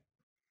 I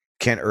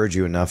can't urge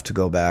you enough to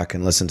go back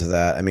and listen to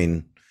that. I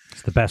mean,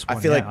 it's the best one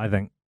I feel yet, I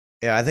think.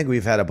 Yeah, I think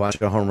we've had a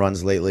bunch of home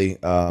runs lately.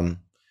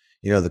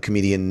 The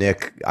comedian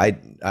Nick, I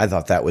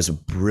thought that was a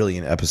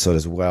brilliant episode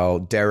as well.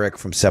 Derek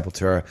from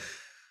Sepultura.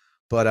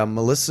 But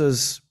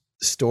Melissa's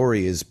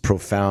story is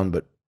profound,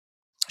 but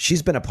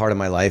she's been a part of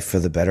my life for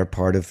the better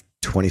part of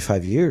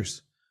 25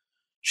 years.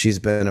 She's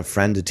been a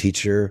friend, a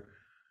teacher,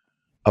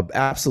 an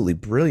absolutely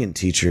brilliant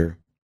teacher.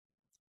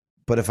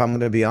 But if I'm going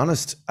to be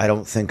honest, I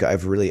don't think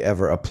I've really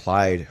ever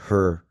applied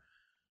her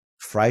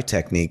fry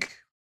technique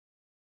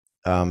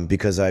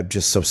because I'm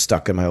just so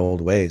stuck in my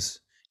old ways.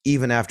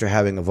 Even after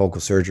having a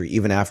vocal surgery,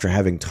 even after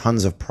having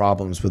tons of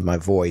problems with my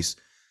voice,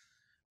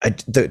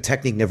 the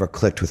technique never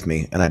clicked with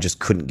me, and I just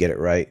couldn't get it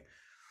right.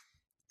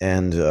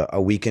 And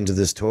a week into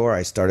this tour,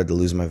 I started to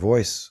lose my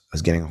voice. I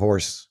was getting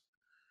hoarse.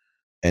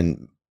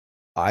 And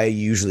I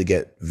usually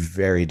get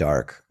very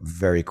dark,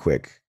 very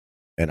quick.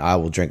 And I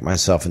will drink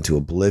myself into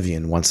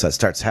oblivion once that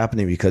starts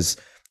happening because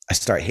I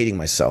start hating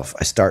myself.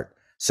 I start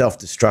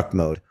self-destruct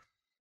mode.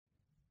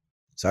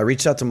 So I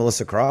reached out to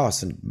Melissa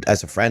Cross, and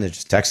as a friend, I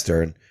just texted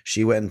her, and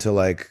she went into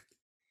like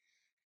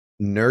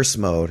nurse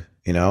mode,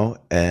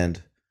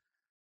 and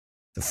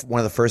one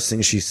of the first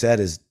things she said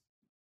is,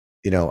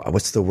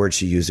 what's the word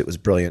she used? It was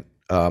brilliant.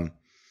 Don't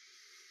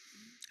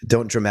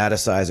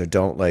dramatize, or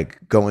don't like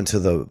go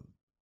into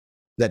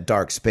that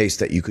dark space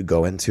that you could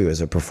go into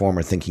as a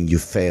performer thinking you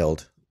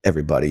failed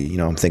everybody.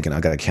 I'm thinking I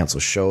got to cancel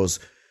shows.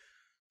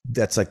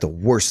 That's like the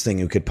worst thing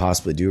you could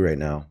possibly do right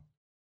now.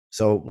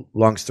 So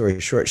long story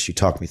short, she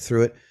talked me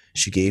through it.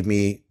 She gave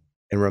me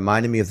and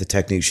reminded me of the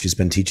technique she's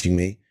been teaching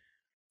me.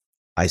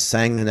 I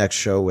sang the next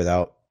show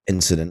without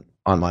incident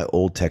on my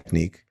old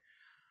technique.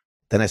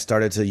 Then I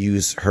started to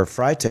use her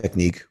fry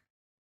technique.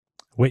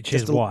 Which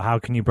is what? How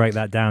can you break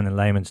that down in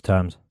layman's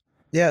terms?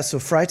 Yeah, so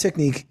fry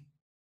technique,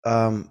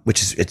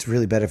 it's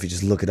really better if you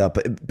just look it up.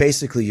 But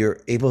basically, you're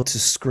able to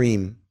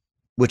scream,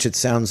 which it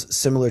sounds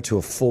similar to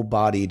a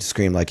full-bodied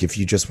scream, like if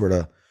you just were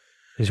to...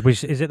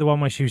 Is it the one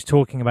where she was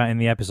talking about in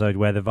the episode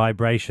where the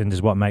vibrations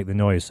is what make the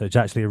noise? So it's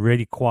actually a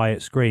really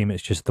quiet scream.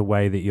 It's just the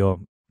way that you're...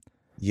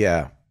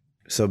 Yeah.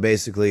 So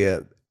basically,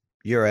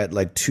 you're at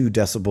like 2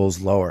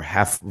 decibels lower,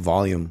 half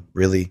volume,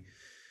 really.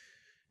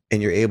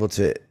 And you're able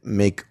to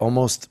make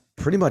almost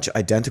pretty much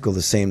identical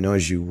the same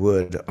noise you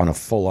would on a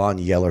full-on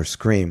yell or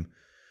scream.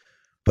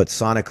 But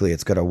sonically,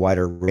 it's got a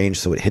wider range,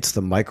 so it hits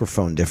the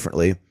microphone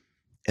differently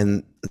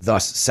and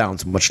thus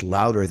sounds much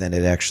louder than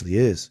it actually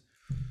is.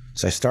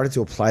 So I started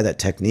to apply that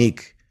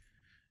technique,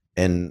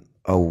 and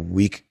a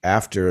week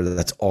after,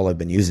 that's all I've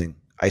been using.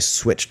 I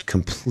switched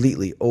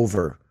completely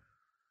over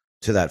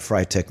to that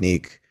fry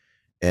technique.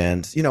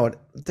 And,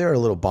 there are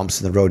little bumps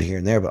in the road here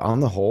and there, but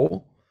on the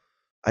whole,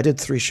 I did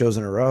 3 shows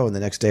in a row, and the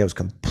next day I was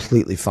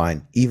completely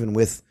fine, even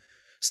with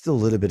still a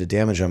little bit of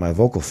damage on my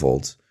vocal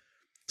folds.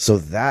 So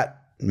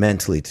that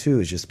mentally, too,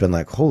 has just been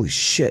like, holy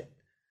shit,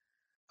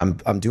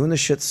 I'm doing this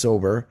shit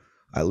sober.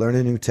 I learned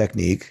a new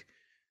technique.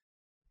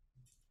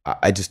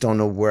 I just don't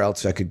know where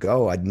else I could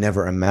go. I'd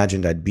never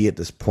imagined I'd be at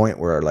this point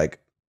where like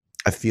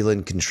I feel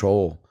in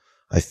control.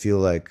 I feel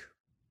like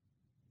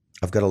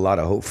I've got a lot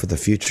of hope for the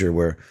future,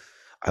 where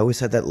I always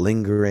had that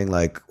lingering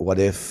like, what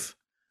if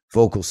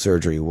vocal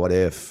surgery? What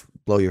if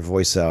blow your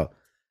voice out?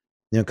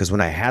 Because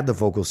when I had the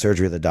vocal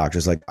surgery, the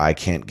doctor's like, I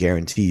can't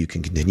guarantee you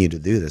can continue to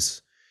do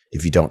this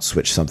if you don't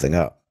switch something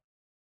up.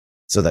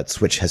 So that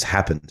switch has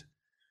happened.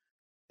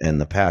 In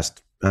the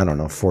past,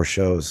 4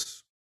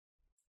 shows,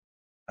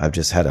 I've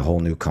just had a whole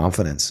new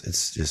confidence.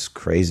 It's just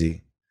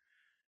crazy.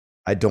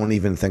 I don't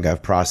even think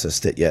I've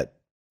processed it yet,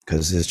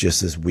 because it's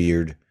just this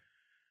weird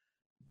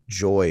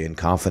joy and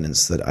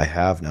confidence that I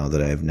have now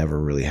that I've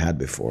never really had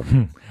before.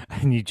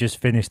 And you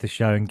just finish the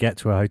show and get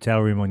to a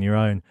hotel room on your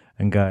own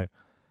and go,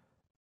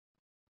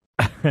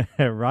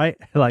 right?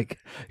 Like,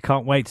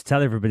 can't wait to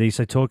tell everybody.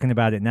 So talking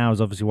about it now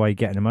is obviously why you're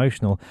getting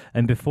emotional.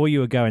 And before you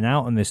were going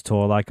out on this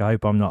tour, like, I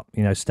hope I'm not,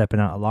 stepping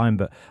out of line,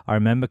 but I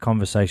remember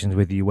conversations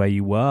with you where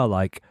you were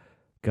like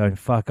going,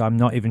 fuck, I'm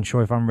not even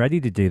sure if I'm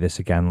ready to do this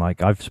again.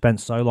 Like, I've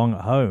spent so long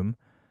at home.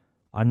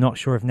 I'm not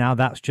sure if now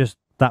that's just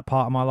that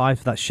part of my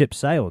life, that ship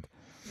sailed.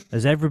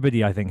 As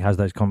everybody, I think, has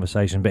those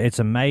conversations. But it's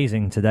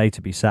amazing today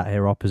to be sat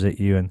here opposite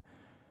you and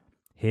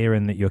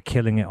hearing that you're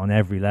killing it on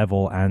every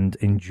level and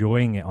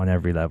enjoying it on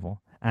every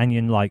level. And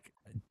you're like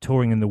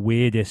touring in the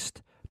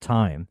weirdest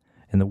time,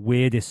 in the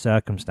weirdest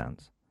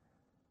circumstance.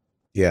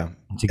 Yeah.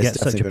 And to get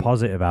such a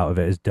positive out of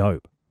it is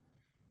dope.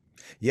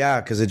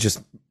 Yeah, because it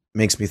just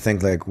makes me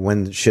think like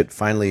when shit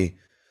finally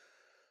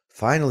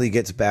finally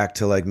gets back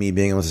to like me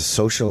being able to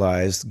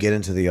socialize, get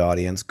into the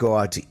audience, go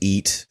out to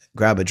eat,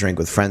 grab a drink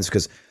with friends.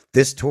 Because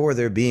this tour,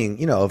 they're being,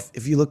 you know,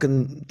 if you look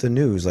in the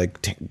news,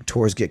 like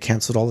tours get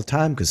canceled all the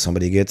time because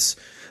somebody gets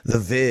the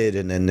vid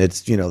and then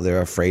it's, you know,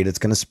 they're afraid it's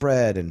going to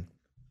spread. And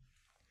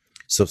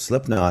so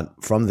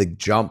Slipknot, from the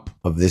jump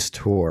of this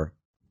tour,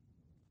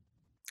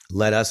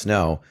 let us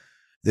know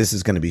this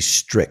is going to be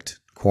strict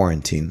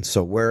quarantine.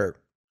 So we're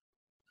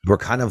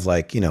kind of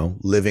like, you know,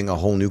 living a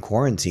whole new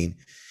quarantine,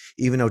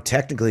 even though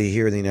technically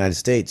here in the United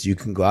States, you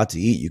can go out to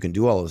eat, you can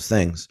do all those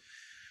things.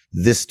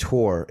 This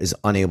tour is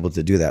unable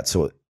to do that.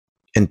 So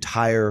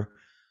entire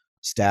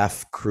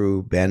staff,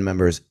 crew, band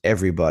members,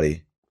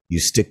 everybody, you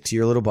stick to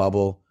your little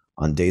bubble.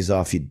 On days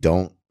off, you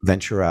don't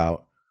venture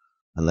out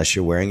unless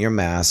you're wearing your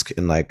mask.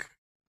 And like,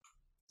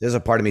 there's a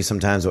part of me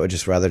sometimes that would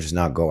just rather just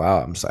not go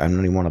out. I don't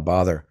even want to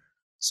bother.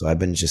 So I've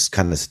been just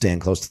kind of staying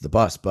close to the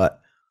bus,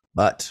 but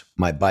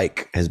my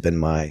bike has been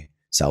my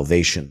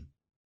salvation.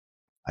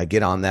 I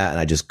get on that and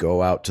I just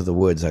go out to the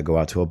woods. I go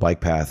out to a bike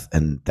path,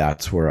 and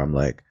that's where I'm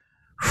like,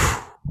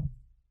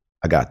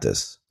 I got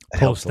this.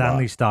 Paul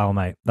Stanley style,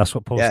 mate. That's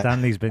what Paul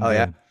Stanley's been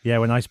doing. Yeah,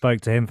 when I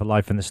spoke to him for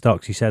Life in the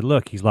Stocks, he said,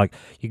 look, he's like,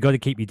 you got to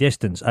keep your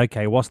distance.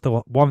 Okay, what's the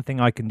one thing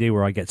I can do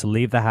where I get to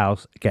leave the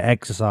house, get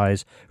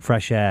exercise,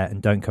 fresh air,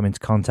 and don't come into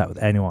contact with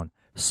anyone?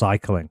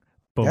 Cycling.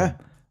 Boom. Yeah.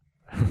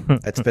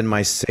 It's been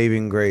my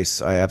saving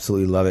grace. I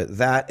absolutely love it.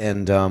 That,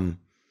 and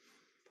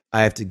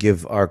I have to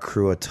give our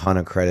crew a ton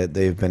of credit.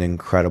 They've been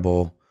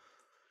incredible.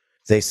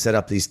 They set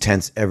up these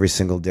tents every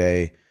single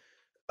day.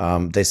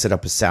 They set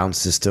up a sound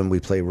system. We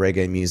play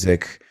reggae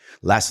music.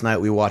 Last night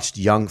we watched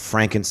Young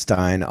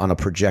Frankenstein on a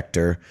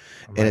projector.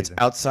 Amazing. And it's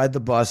outside the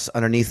bus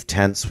underneath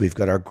tents. We've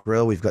got our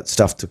grill. We've got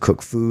stuff to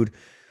cook food.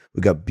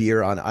 We've got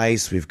beer on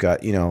ice. We've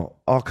got, you know,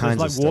 all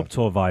kinds of stuff. It's like Warped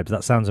Tour vibes.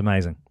 That sounds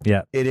amazing.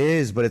 Yeah. It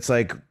is, but it's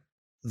like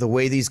the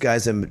way these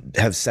guys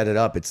have set it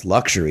up, it's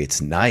luxury.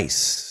 It's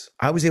nice.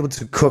 I was able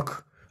to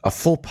cook a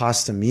full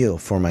pasta meal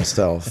for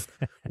myself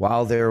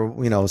while they're,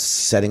 you know,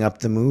 setting up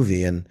the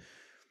movie. And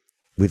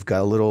we've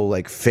got a little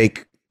like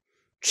fake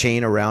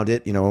chain around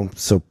it, you know,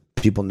 so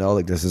people know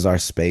like this is our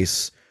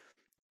space.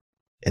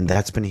 And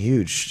that's been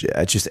huge.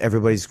 It's just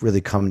everybody's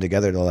really come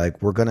together to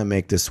like, we're going to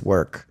make this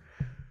work.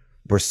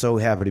 We're so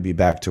happy to be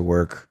back to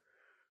work.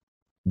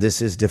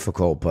 This is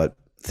difficult, but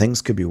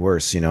things could be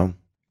worse, you know.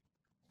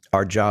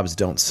 Our jobs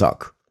don't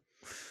suck,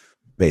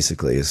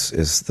 basically, is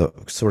the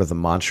sort of the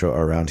mantra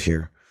around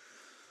here.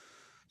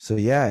 So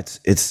yeah,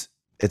 it's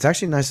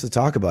actually nice to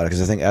talk about it,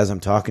 because I think as I'm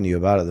talking to you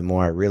about it, the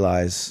more I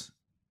realize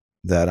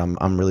that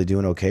I'm really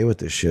doing okay with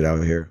this shit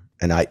out here.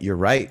 And you're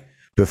right.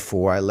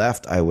 Before I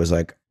left, I was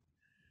like,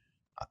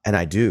 and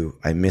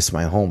I miss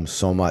my home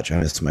so much. I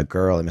miss my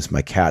girl. I miss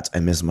my cats. I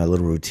miss my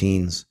little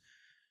routines,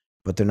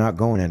 but they're not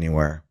going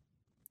anywhere.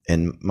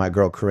 And my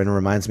girl Corinna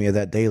reminds me of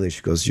that daily.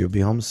 She goes, "You'll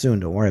be home soon.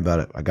 Don't worry about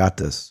it. I got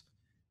this."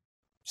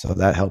 So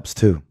that helps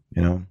too,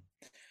 you know?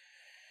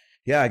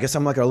 Yeah, I guess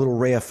I'm like a little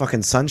ray of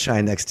fucking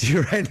sunshine next to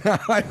you right now.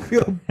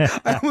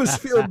 I almost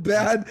feel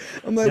bad.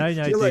 I'm like,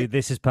 no, dude, like,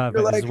 this is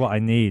perfect. This is what I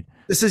need.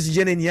 This is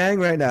yin and yang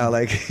right now.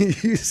 Like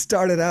you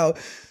started out,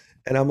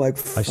 and I'm like,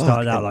 fuck. I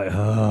started out like,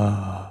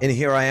 oh. And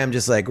here I am,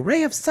 just like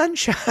ray of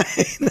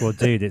sunshine. Well,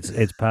 dude,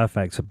 it's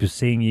perfect. So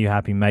seeing you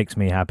happy makes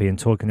me happy. And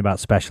talking about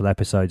special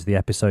episodes, the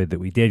episode that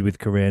we did with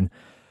Corinne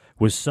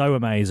was so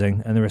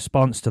amazing, and the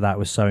response to that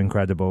was so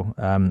incredible.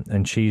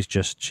 And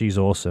she's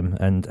awesome.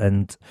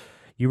 And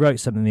you wrote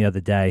something the other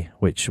day,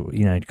 which,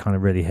 you know, kind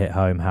of really hit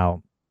home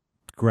how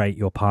great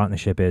your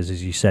partnership is.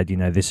 As you said, you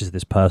know, this is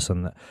this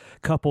person that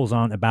couples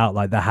aren't about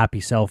like the happy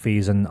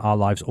selfies and our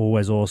life's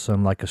always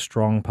awesome. Like a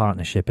strong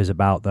partnership is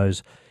about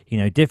those, you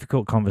know,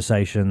 difficult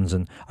conversations.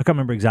 And I can't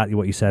remember exactly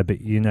what you said,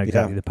 but you know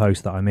exactly the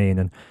post that I mean.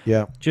 And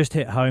just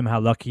hit home how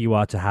lucky you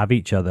are to have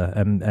each other.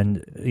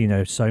 And you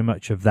know, so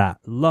much of that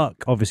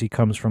luck obviously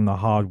comes from the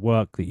hard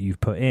work that you've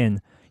put in.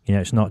 You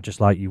know, it's not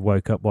just like you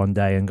woke up one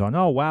day and gone,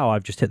 oh, wow,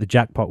 I've just hit the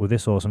jackpot with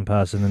this awesome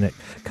person and it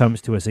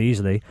comes to us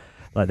easily.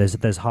 Like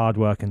there's hard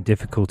work and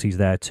difficulties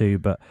there too.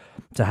 But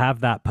to have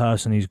that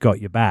person who's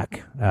got your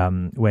back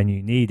when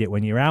you need it,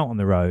 when you're out on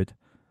the road,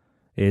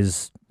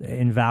 is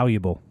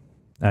invaluable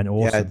and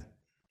awesome.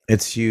 Yeah,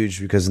 it's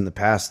huge, because in the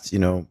past, you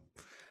know,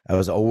 I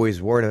was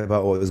always worried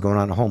about what was going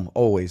on at home.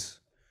 Always.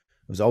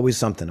 It was always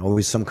something,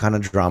 always some kind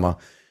of drama.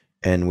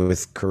 And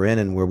with Corinne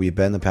and where we've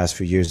been the past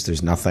few years,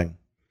 there's nothing.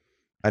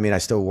 I mean, I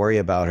still worry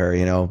about her,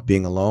 you know,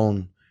 being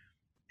alone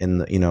in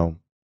the, you know,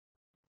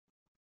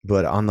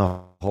 but on the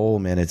whole,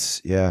 man,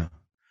 it's, yeah.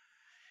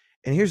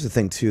 And here's the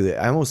thing too,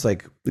 that I almost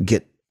like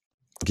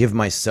give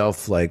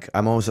myself, like,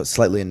 I'm almost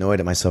slightly annoyed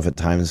at myself at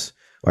times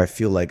where I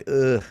feel like,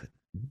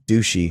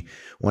 douchey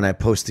when I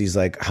post these,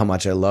 like, how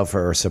much I love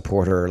her or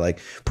support her, or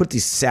like put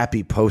these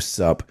sappy posts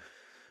up.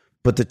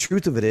 But the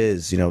truth of it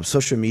is, you know,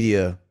 social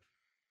media,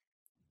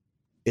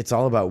 it's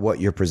all about what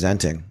you're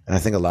presenting. And I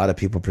think a lot of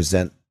people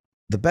present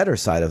the better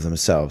side of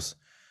themselves.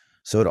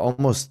 So it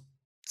almost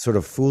sort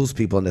of fools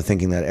people into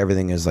thinking that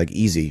everything is like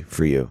easy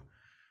for you.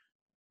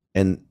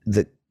 And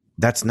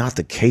that's not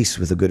the case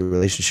with a good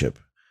relationship.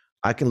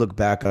 I can look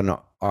back on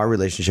our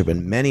relationship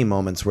in many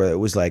moments where it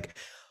was like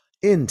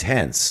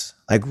intense,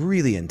 like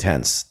really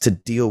intense, to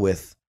deal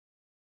with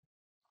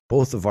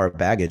both of our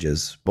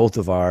baggages, both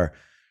of our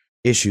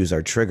issues,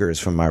 our triggers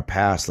from our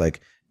past.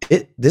 Like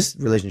this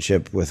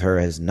relationship with her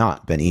has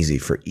not been easy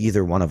for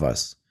either one of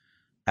us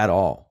at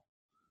all.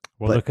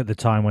 Well, look at the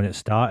time when it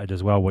started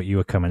as well, what you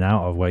were coming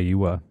out of, where you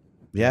were.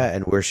 Yeah,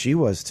 and where she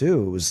was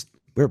too.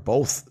 We're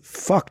both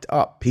fucked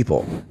up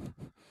people,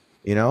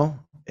 you know?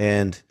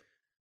 And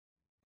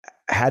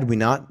had we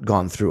not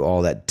gone through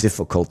all that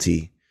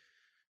difficulty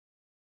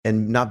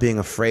and not being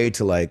afraid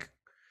to, like,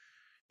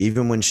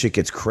 even when shit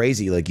gets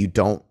crazy, like, you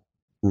don't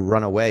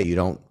run away. You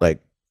don't,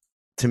 like,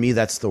 to me,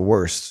 that's the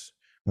worst.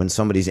 When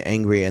somebody's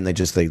angry and they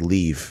just, like,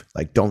 leave,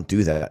 like, don't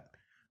do that.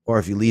 Or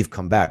if you leave,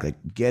 come back,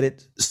 like, get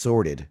it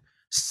sorted,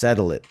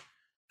 settle it,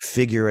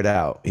 figure it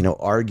out, you know,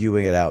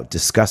 arguing it out,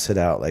 discuss it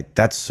out. Like,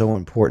 that's so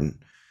important.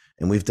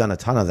 And we've done a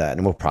ton of that,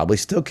 and we'll probably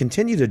still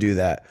continue to do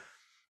that,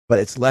 but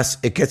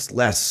it gets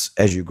less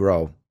as you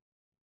grow.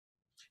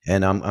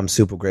 And I'm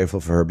super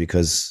grateful for her,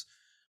 because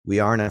we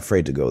aren't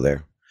afraid to go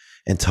there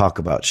and talk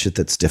about shit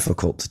that's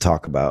difficult to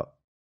talk about.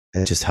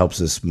 And it just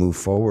helps us move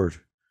forward.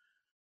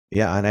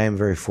 Yeah, and I am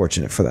very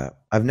fortunate for that.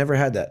 I've never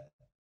had that.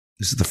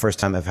 This is the first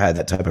time I've had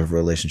that type of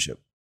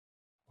relationship.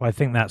 Well, I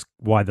think that's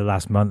why the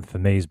last month for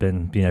me has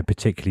been, you know,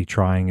 particularly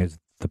trying. As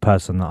the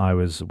person that I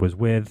was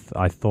with,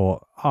 I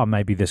thought, oh,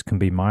 maybe this can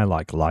be my,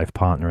 like, life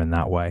partner in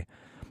that way,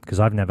 because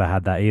I've never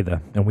had that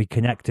either. And we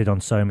connected on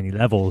so many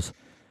levels.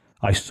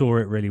 I saw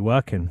it really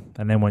working.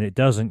 And then when it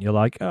doesn't, you're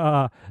like,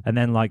 ah. And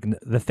then, like,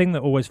 the thing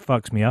that always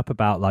fucks me up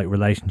about, like,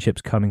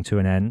 relationships coming to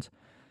an end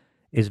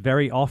is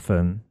very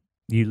often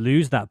you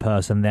lose that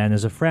person then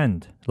as a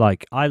friend.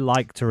 Like, I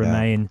like to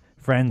remain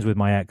friends with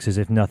my exes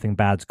if nothing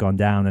bad's gone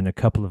down. And a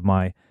couple of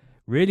my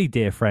really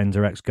dear friends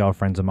are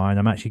ex-girlfriends of mine.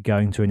 I'm actually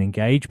going to an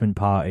engagement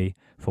party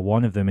for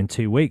one of them in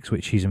 2 weeks,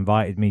 which she's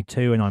invited me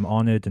to, and I'm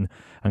honored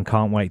and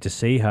can't wait to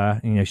see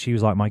her. You know, she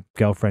was like my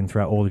girlfriend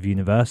throughout all of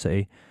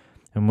university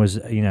and was,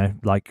 you know,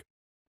 like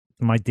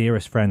my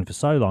dearest friend for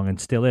so long, and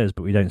still is,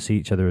 but we don't see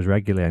each other as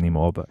regularly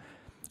anymore. But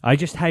I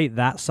just hate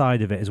that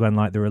side of it, is when,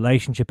 like, the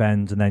relationship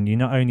ends and then you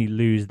not only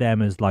lose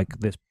them as, like,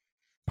 this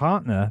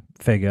partner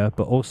figure,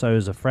 but also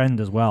as a friend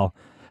as well.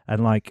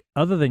 And, like,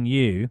 other than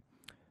you,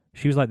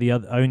 she was like the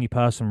only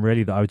person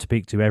really that I would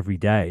speak to every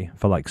day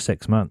for like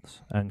 6 months.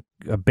 And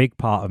a big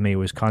part of me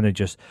was kind of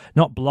just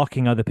not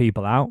blocking other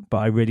people out, but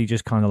I really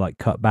just kind of, like,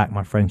 cut back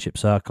my friendship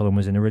circle and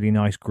was in a really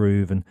nice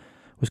groove and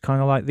was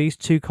kind of like, these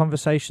 2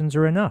 conversations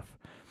are enough.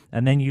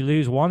 And then you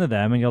lose one of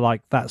them and you're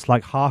like, that's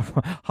like half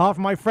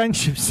my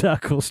friendship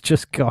circle's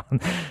just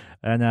gone.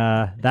 And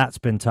that's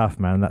been tough,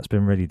 man. That's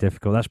been really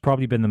difficult. That's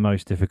probably been the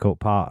most difficult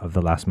part of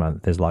the last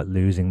month, is like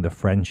losing the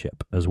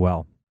friendship as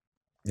well.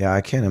 Yeah,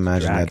 I can't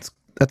imagine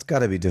that's got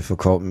to be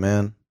difficult,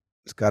 man.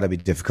 It's got to be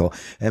difficult.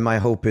 And my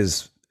hope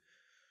is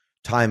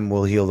time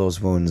will heal those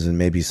wounds, and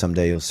maybe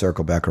someday you'll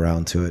circle back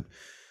around to it.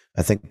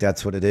 I think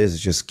that's what it is,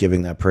 just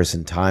giving that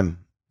person time.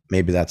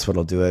 Maybe that's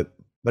what'll do it.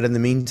 But in the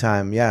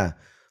meantime, yeah,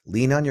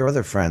 lean on your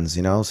other friends,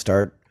 you know,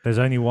 start. There's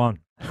only one.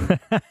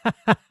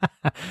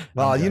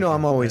 Well, you know,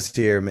 I'm always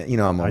here. You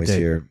know, I'm always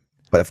here.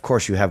 But of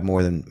course you have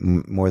more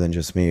than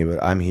just me,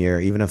 but I'm here.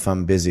 Even if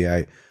I'm busy,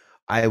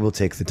 I will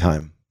take the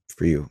time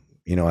for you.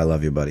 You know, I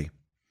love you, buddy.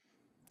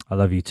 I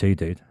love you too,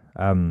 dude.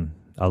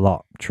 A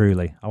lot,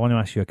 truly. I want to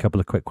ask you a couple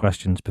of quick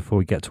questions before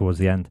we get towards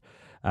the end.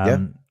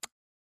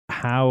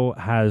 How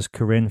has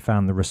Corinne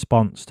found the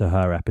response to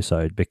her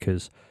episode?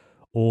 Because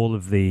all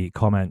of the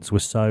comments were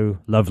so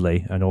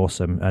lovely and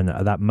awesome, and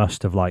that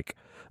must have, like,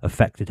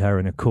 affected her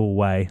in a cool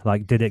way.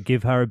 Like, did it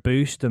give her a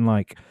boost and,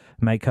 like,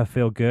 make her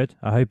feel good?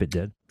 I hope it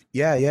did.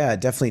 Yeah, it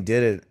definitely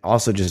did. It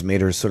also just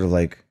made her sort of,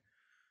 like,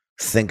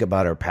 think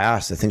about her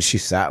past. I think she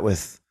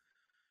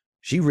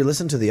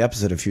re-listened to the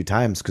episode a few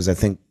times, because I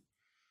think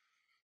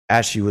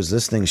as she was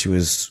listening, she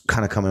was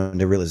kind of coming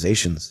to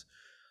realizations.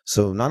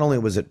 So not only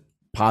was it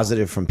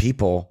positive from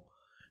people,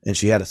 and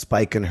she had a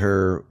spike in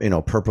her, you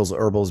know, Purple's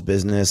Herbals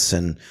business,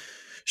 and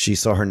she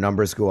saw her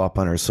numbers go up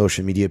on her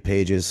social media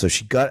pages. So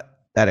she got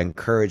that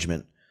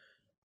encouragement.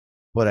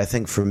 But I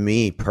think for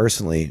me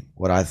personally,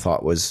 what I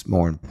thought was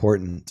more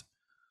important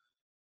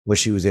was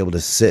she was able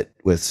to sit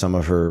with some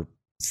of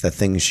the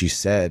things she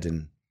said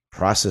and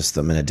process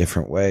them in a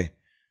different way.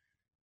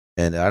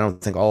 And I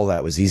don't think all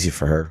that was easy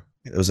for her.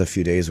 There was a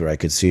few days where I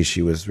could see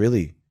she was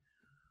really,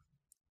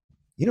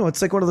 you know,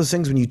 it's like one of those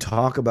things when you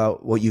talk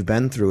about what you've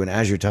been through, and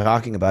as you're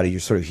talking about it, you're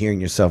sort of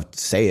hearing yourself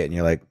say it, and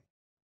you're like,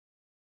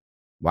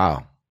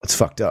 wow, that's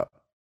fucked up.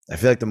 I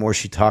feel like the more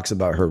she talks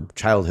about her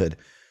childhood,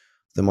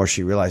 the more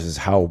she realizes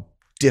how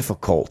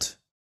difficult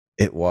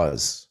it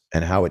was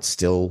and how it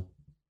still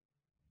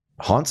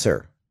haunts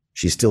her.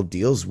 She still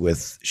deals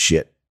with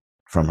shit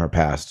from her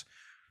past.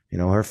 You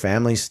know, her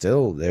family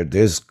still,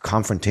 there's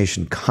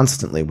confrontation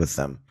constantly with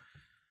them.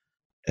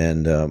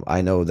 And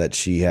I know that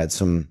she had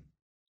some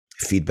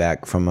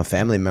feedback from a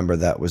family member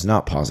that was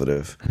not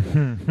positive.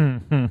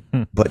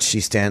 But she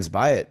stands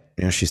by it.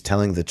 You know, she's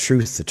telling the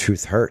truth. The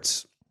truth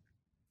hurts.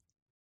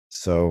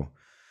 So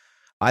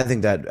I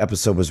think that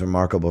episode was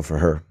remarkable for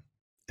her.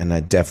 And I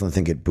definitely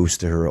think it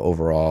boosted her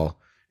overall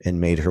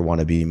and made her want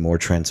to be more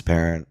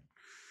transparent.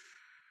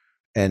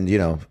 And, you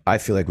know, I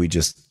feel like we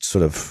just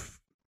sort of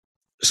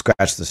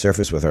scratched the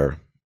surface with her.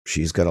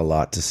 She's got a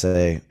lot to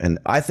say. And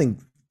I think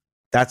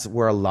that's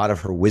where a lot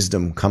of her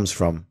wisdom comes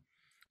from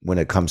when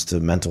it comes to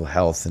mental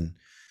health and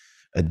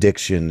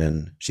addiction.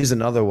 And she's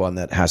another one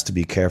that has to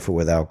be careful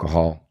with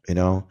alcohol. You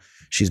know,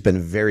 she's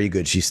been very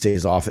good. She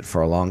stays off it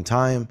for a long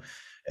time.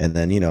 And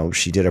then, you know,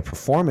 she did a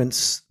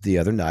performance the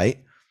other night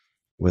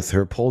with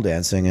her pole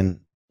dancing, and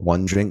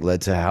one drink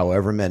led to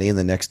however many. And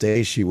the next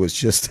day she was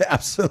just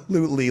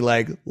absolutely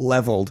like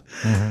leveled.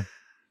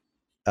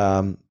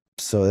 Mm-hmm.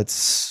 So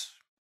it's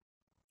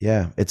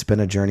been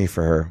a journey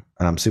for her,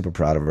 and I'm super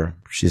proud of her.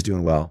 She's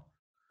doing well.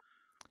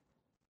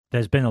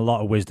 There's been a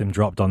lot of wisdom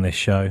dropped on this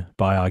show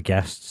by our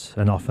guests,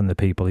 and often the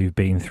people who've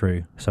been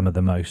through some of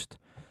the most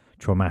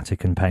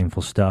traumatic and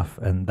painful stuff.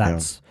 And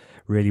that's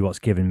really what's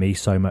given me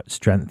so much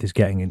strength, is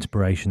getting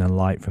inspiration and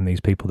light from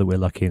these people that we're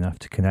lucky enough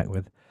to connect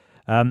with.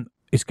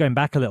 It's going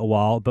back a little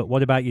while, but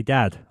what about your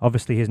dad?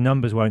 Obviously his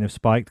numbers won't have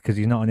spiked because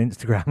he's not on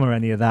Instagram or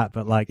any of that,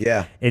 but like,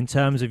 in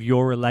terms of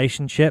your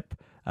relationship,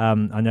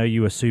 I know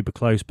you were super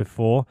close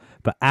before,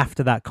 but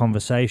after that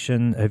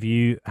conversation, have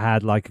you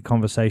had like a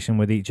conversation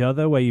with each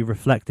other where you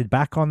reflected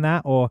back on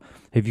that, or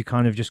have you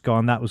kind of just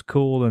gone, that was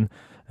cool, and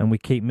we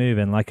keep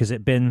moving? Like, has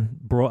it been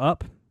brought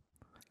up?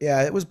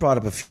 Yeah, it was brought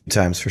up a few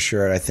times for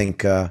sure. I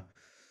think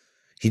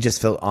he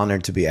just felt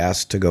honored to be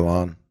asked to go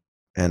on,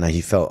 and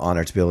he felt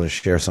honored to be able to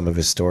share some of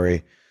his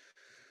story.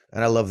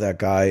 And I love that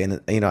guy.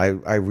 And, you know,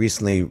 I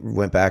recently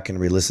went back and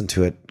re-listened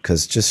to it,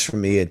 because just for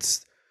me,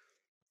 it's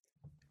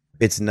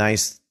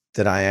nice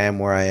that I am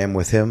where I am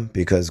with him,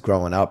 because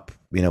growing up,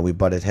 you know, we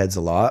butted heads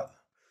a lot,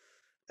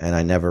 and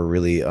I never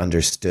really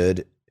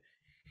understood.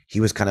 He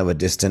was kind of a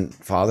distant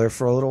father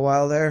for a little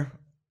while there,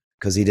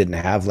 because he didn't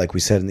have, like we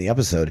said in the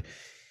episode,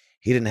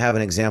 he didn't have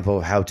an example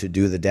of how to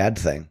do the dad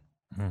thing.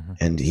 Mm-hmm.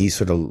 And he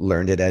sort of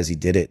learned it as he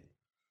did it.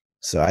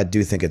 So I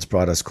do think it's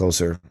brought us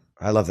closer.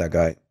 I love that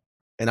guy.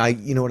 And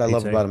you know what I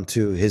love about him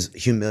too, his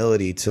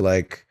humility to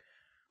like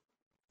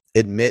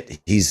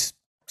admit he's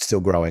still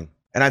growing.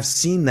 And I've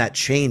seen that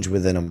change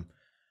within him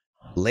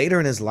later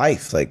in his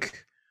life.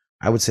 Like,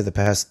 I would say the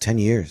past 10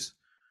 years,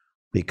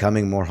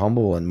 becoming more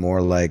humble and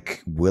more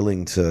like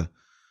willing to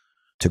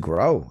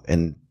grow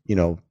and, you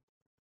know,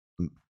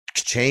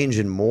 change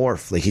and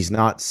morph. Like, he's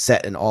not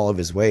set in all of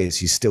his ways.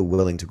 He's still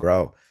willing to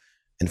grow.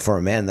 And for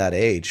a man that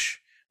age,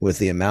 with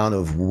the amount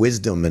of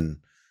wisdom and,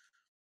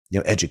 you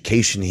know,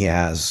 education he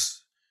has,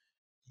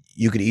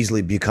 you could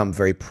easily become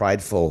very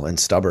prideful and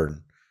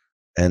stubborn.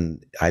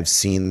 And I've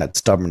seen that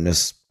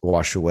stubbornness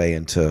wash away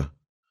into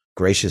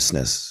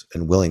graciousness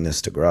and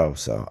willingness to grow.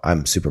 So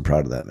I'm super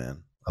proud of that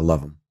man. I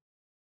love him.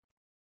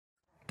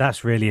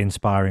 That's really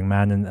inspiring,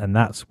 man. And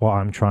that's what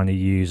I'm trying to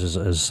use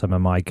as some of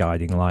my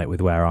guiding light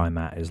with where I'm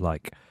at, is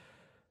like,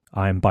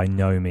 I am by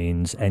no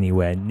means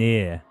anywhere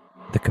near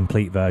the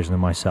complete version of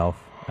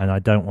myself. And I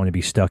don't want to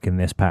be stuck in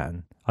this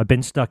pattern. I've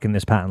been stuck in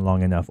this pattern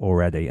long enough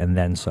already, and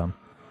then some.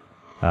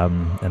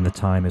 And the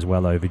time is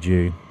well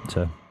overdue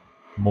to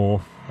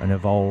morph and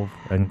evolve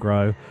and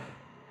grow.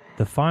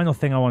 The final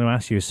thing I want to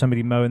ask you is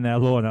somebody mowing their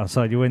lawn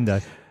outside your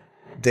window.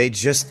 They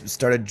just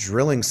started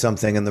drilling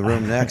something in the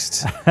room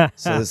next.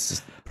 So this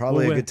is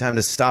probably a good time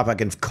to stop. I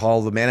can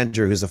call the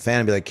manager who's a fan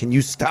and be like, can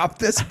you stop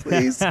this,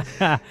 please?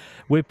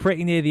 We're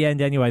pretty near the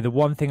end anyway. The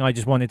one thing I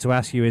just wanted to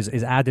ask you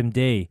is Adam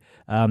D,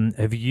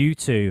 have you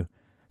two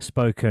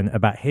spoken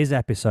about his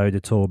episode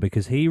at all?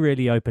 Because he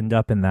really opened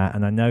up in that,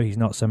 and I know he's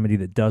not somebody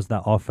that does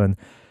that often.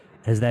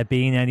 Has there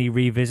been any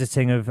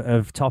revisiting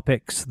of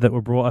topics that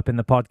were brought up in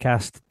the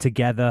podcast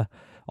together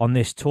on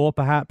this tour,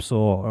 perhaps,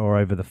 or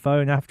over the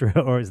phone after it,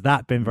 or has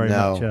that been very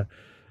much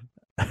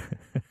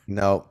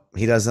No,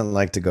 he doesn't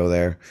like to go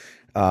there.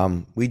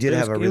 We did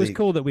have a really... It was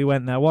cool that we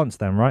went there once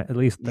then, right? At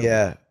least.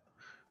 Yeah.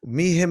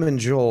 Me, him, and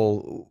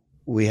Joel,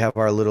 we have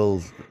our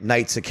little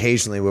nights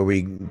occasionally where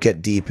we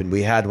get deep, and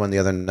we had one the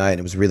other night, and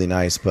it was really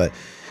nice, but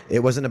it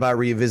wasn't about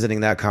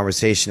revisiting that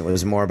conversation. It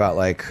was more about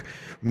like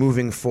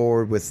moving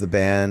forward with the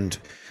band,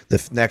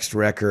 the next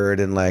record,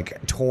 and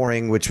like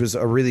touring, which was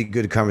a really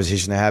good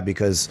conversation to have,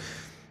 because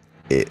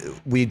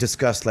we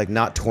discussed like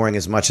not touring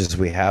as much as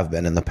we have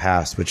been in the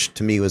past, which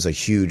to me was a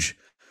huge,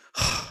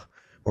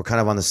 we're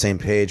kind of on the same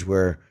page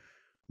where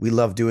we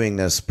love doing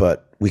this,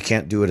 but we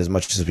can't do it as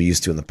much as we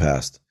used to in the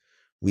past.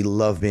 We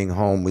love being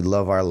home. We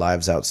love our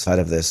lives outside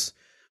of this.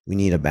 We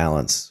need a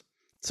balance.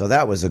 So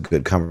that was a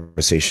good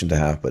conversation to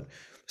have. But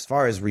as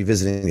far as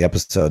revisiting the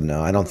episode,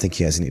 no, I don't think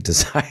he has any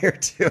desire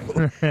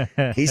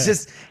to. He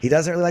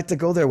doesn't really like to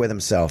go there with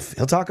himself.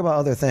 He'll talk about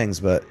other things,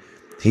 but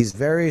he's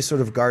very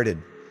sort of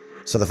guarded.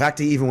 So the fact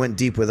he even went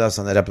deep with us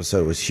on that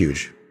episode was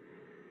huge.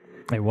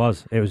 It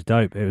was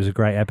dope. It was a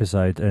great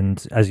episode.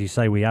 And as you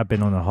say, we have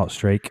been on a hot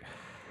streak.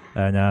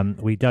 And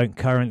we don't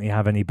currently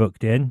have any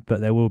booked in, but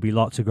there will be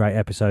lots of great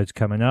episodes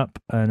coming up.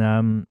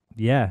 And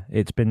yeah,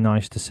 it's been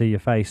nice to see your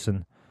face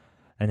and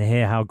and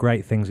hear how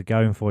great things are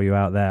going for you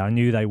out there. I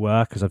knew they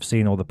were because I've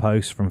seen all the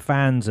posts from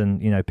fans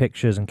and,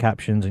 pictures and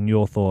captions and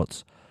your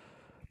thoughts.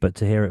 But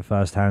to hear it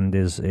firsthand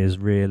is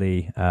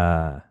really,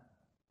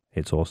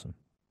 it's awesome.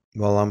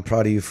 Well, I'm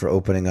proud of you for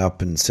opening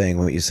up and saying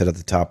what you said at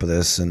the top of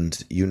this. And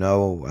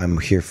I'm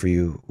here for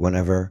you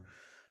whenever.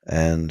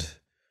 And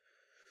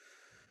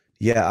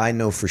yeah, I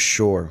know for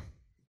sure,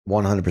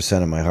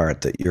 100% of my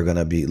heart, that you're going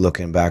to be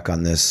looking back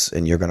on this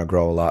and you're going to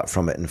grow a lot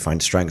from it and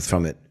find strength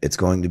from it. It's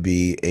going to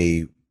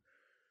be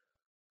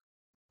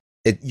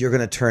you're going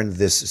to turn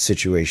this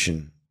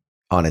situation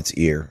on its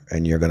ear,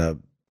 and you're going to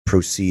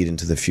proceed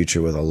into the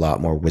future with a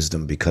lot more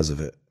wisdom because of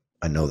it.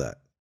 I know that.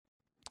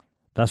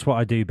 That's what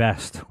I do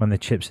best when the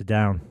chips are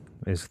down,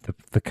 is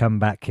the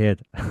comeback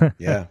kid.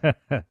 Yeah.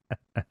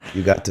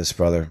 You got this,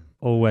 brother.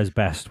 Always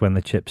best when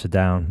the chips are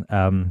down.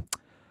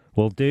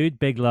 Well, dude,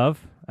 big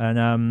love,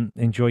 and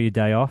enjoy your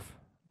day off.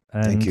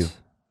 And thank you.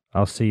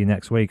 I'll see you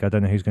next week. I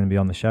don't know who's going to be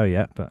on the show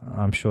yet, but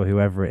I'm sure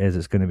whoever it is,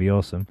 it's going to be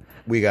awesome.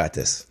 We got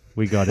this.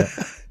 We got it.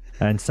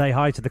 And say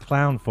hi to the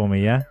clown for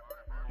me, yeah?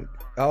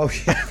 Oh,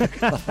 yeah.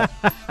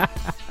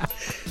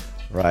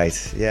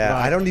 Right. Yeah.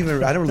 Right. I don't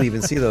really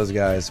even see those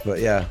guys, but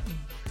yeah.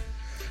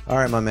 All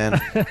right, my man.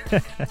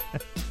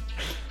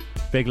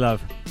 Big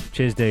love.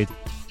 Cheers, dude.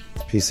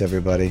 Peace,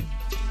 everybody.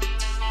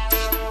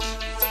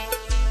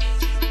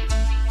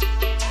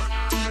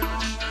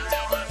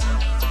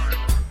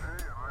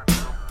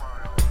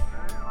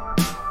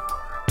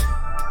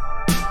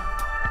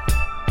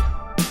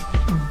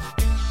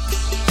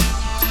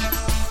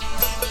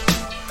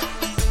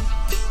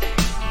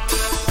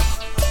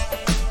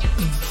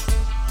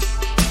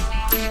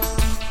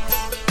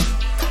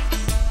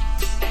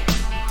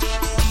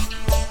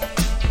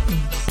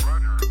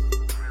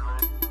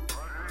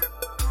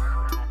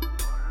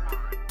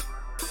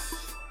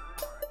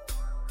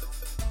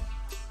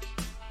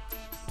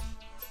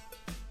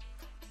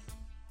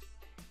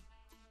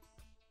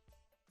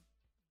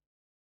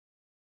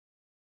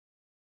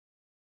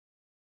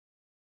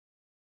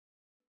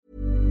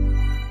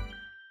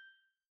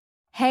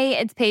 Hey,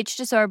 it's Paige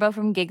DeSorbo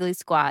from Giggly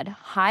Squad.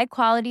 High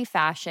quality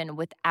fashion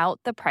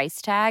without the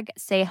price tag.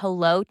 Say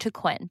hello to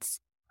Quince.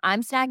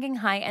 I'm snagging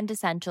high-end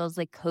essentials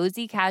like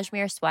cozy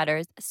cashmere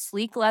sweaters,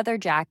 sleek leather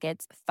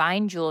jackets,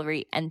 fine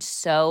jewelry, and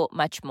so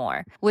much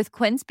more. With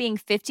Quince being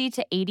 50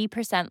 to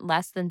 80%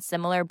 less than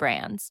similar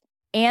brands.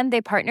 And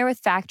they partner with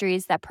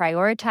factories that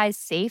prioritize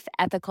safe,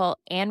 ethical,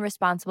 and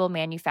responsible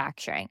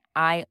manufacturing.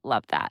 I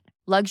love that.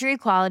 Luxury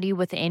quality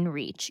within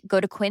reach. Go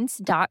to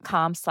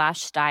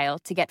quince.com/style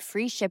to get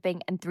free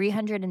shipping and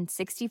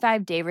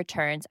 365-day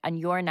returns on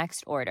your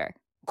next order.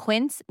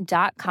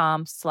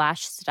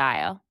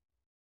 Quince.com/style.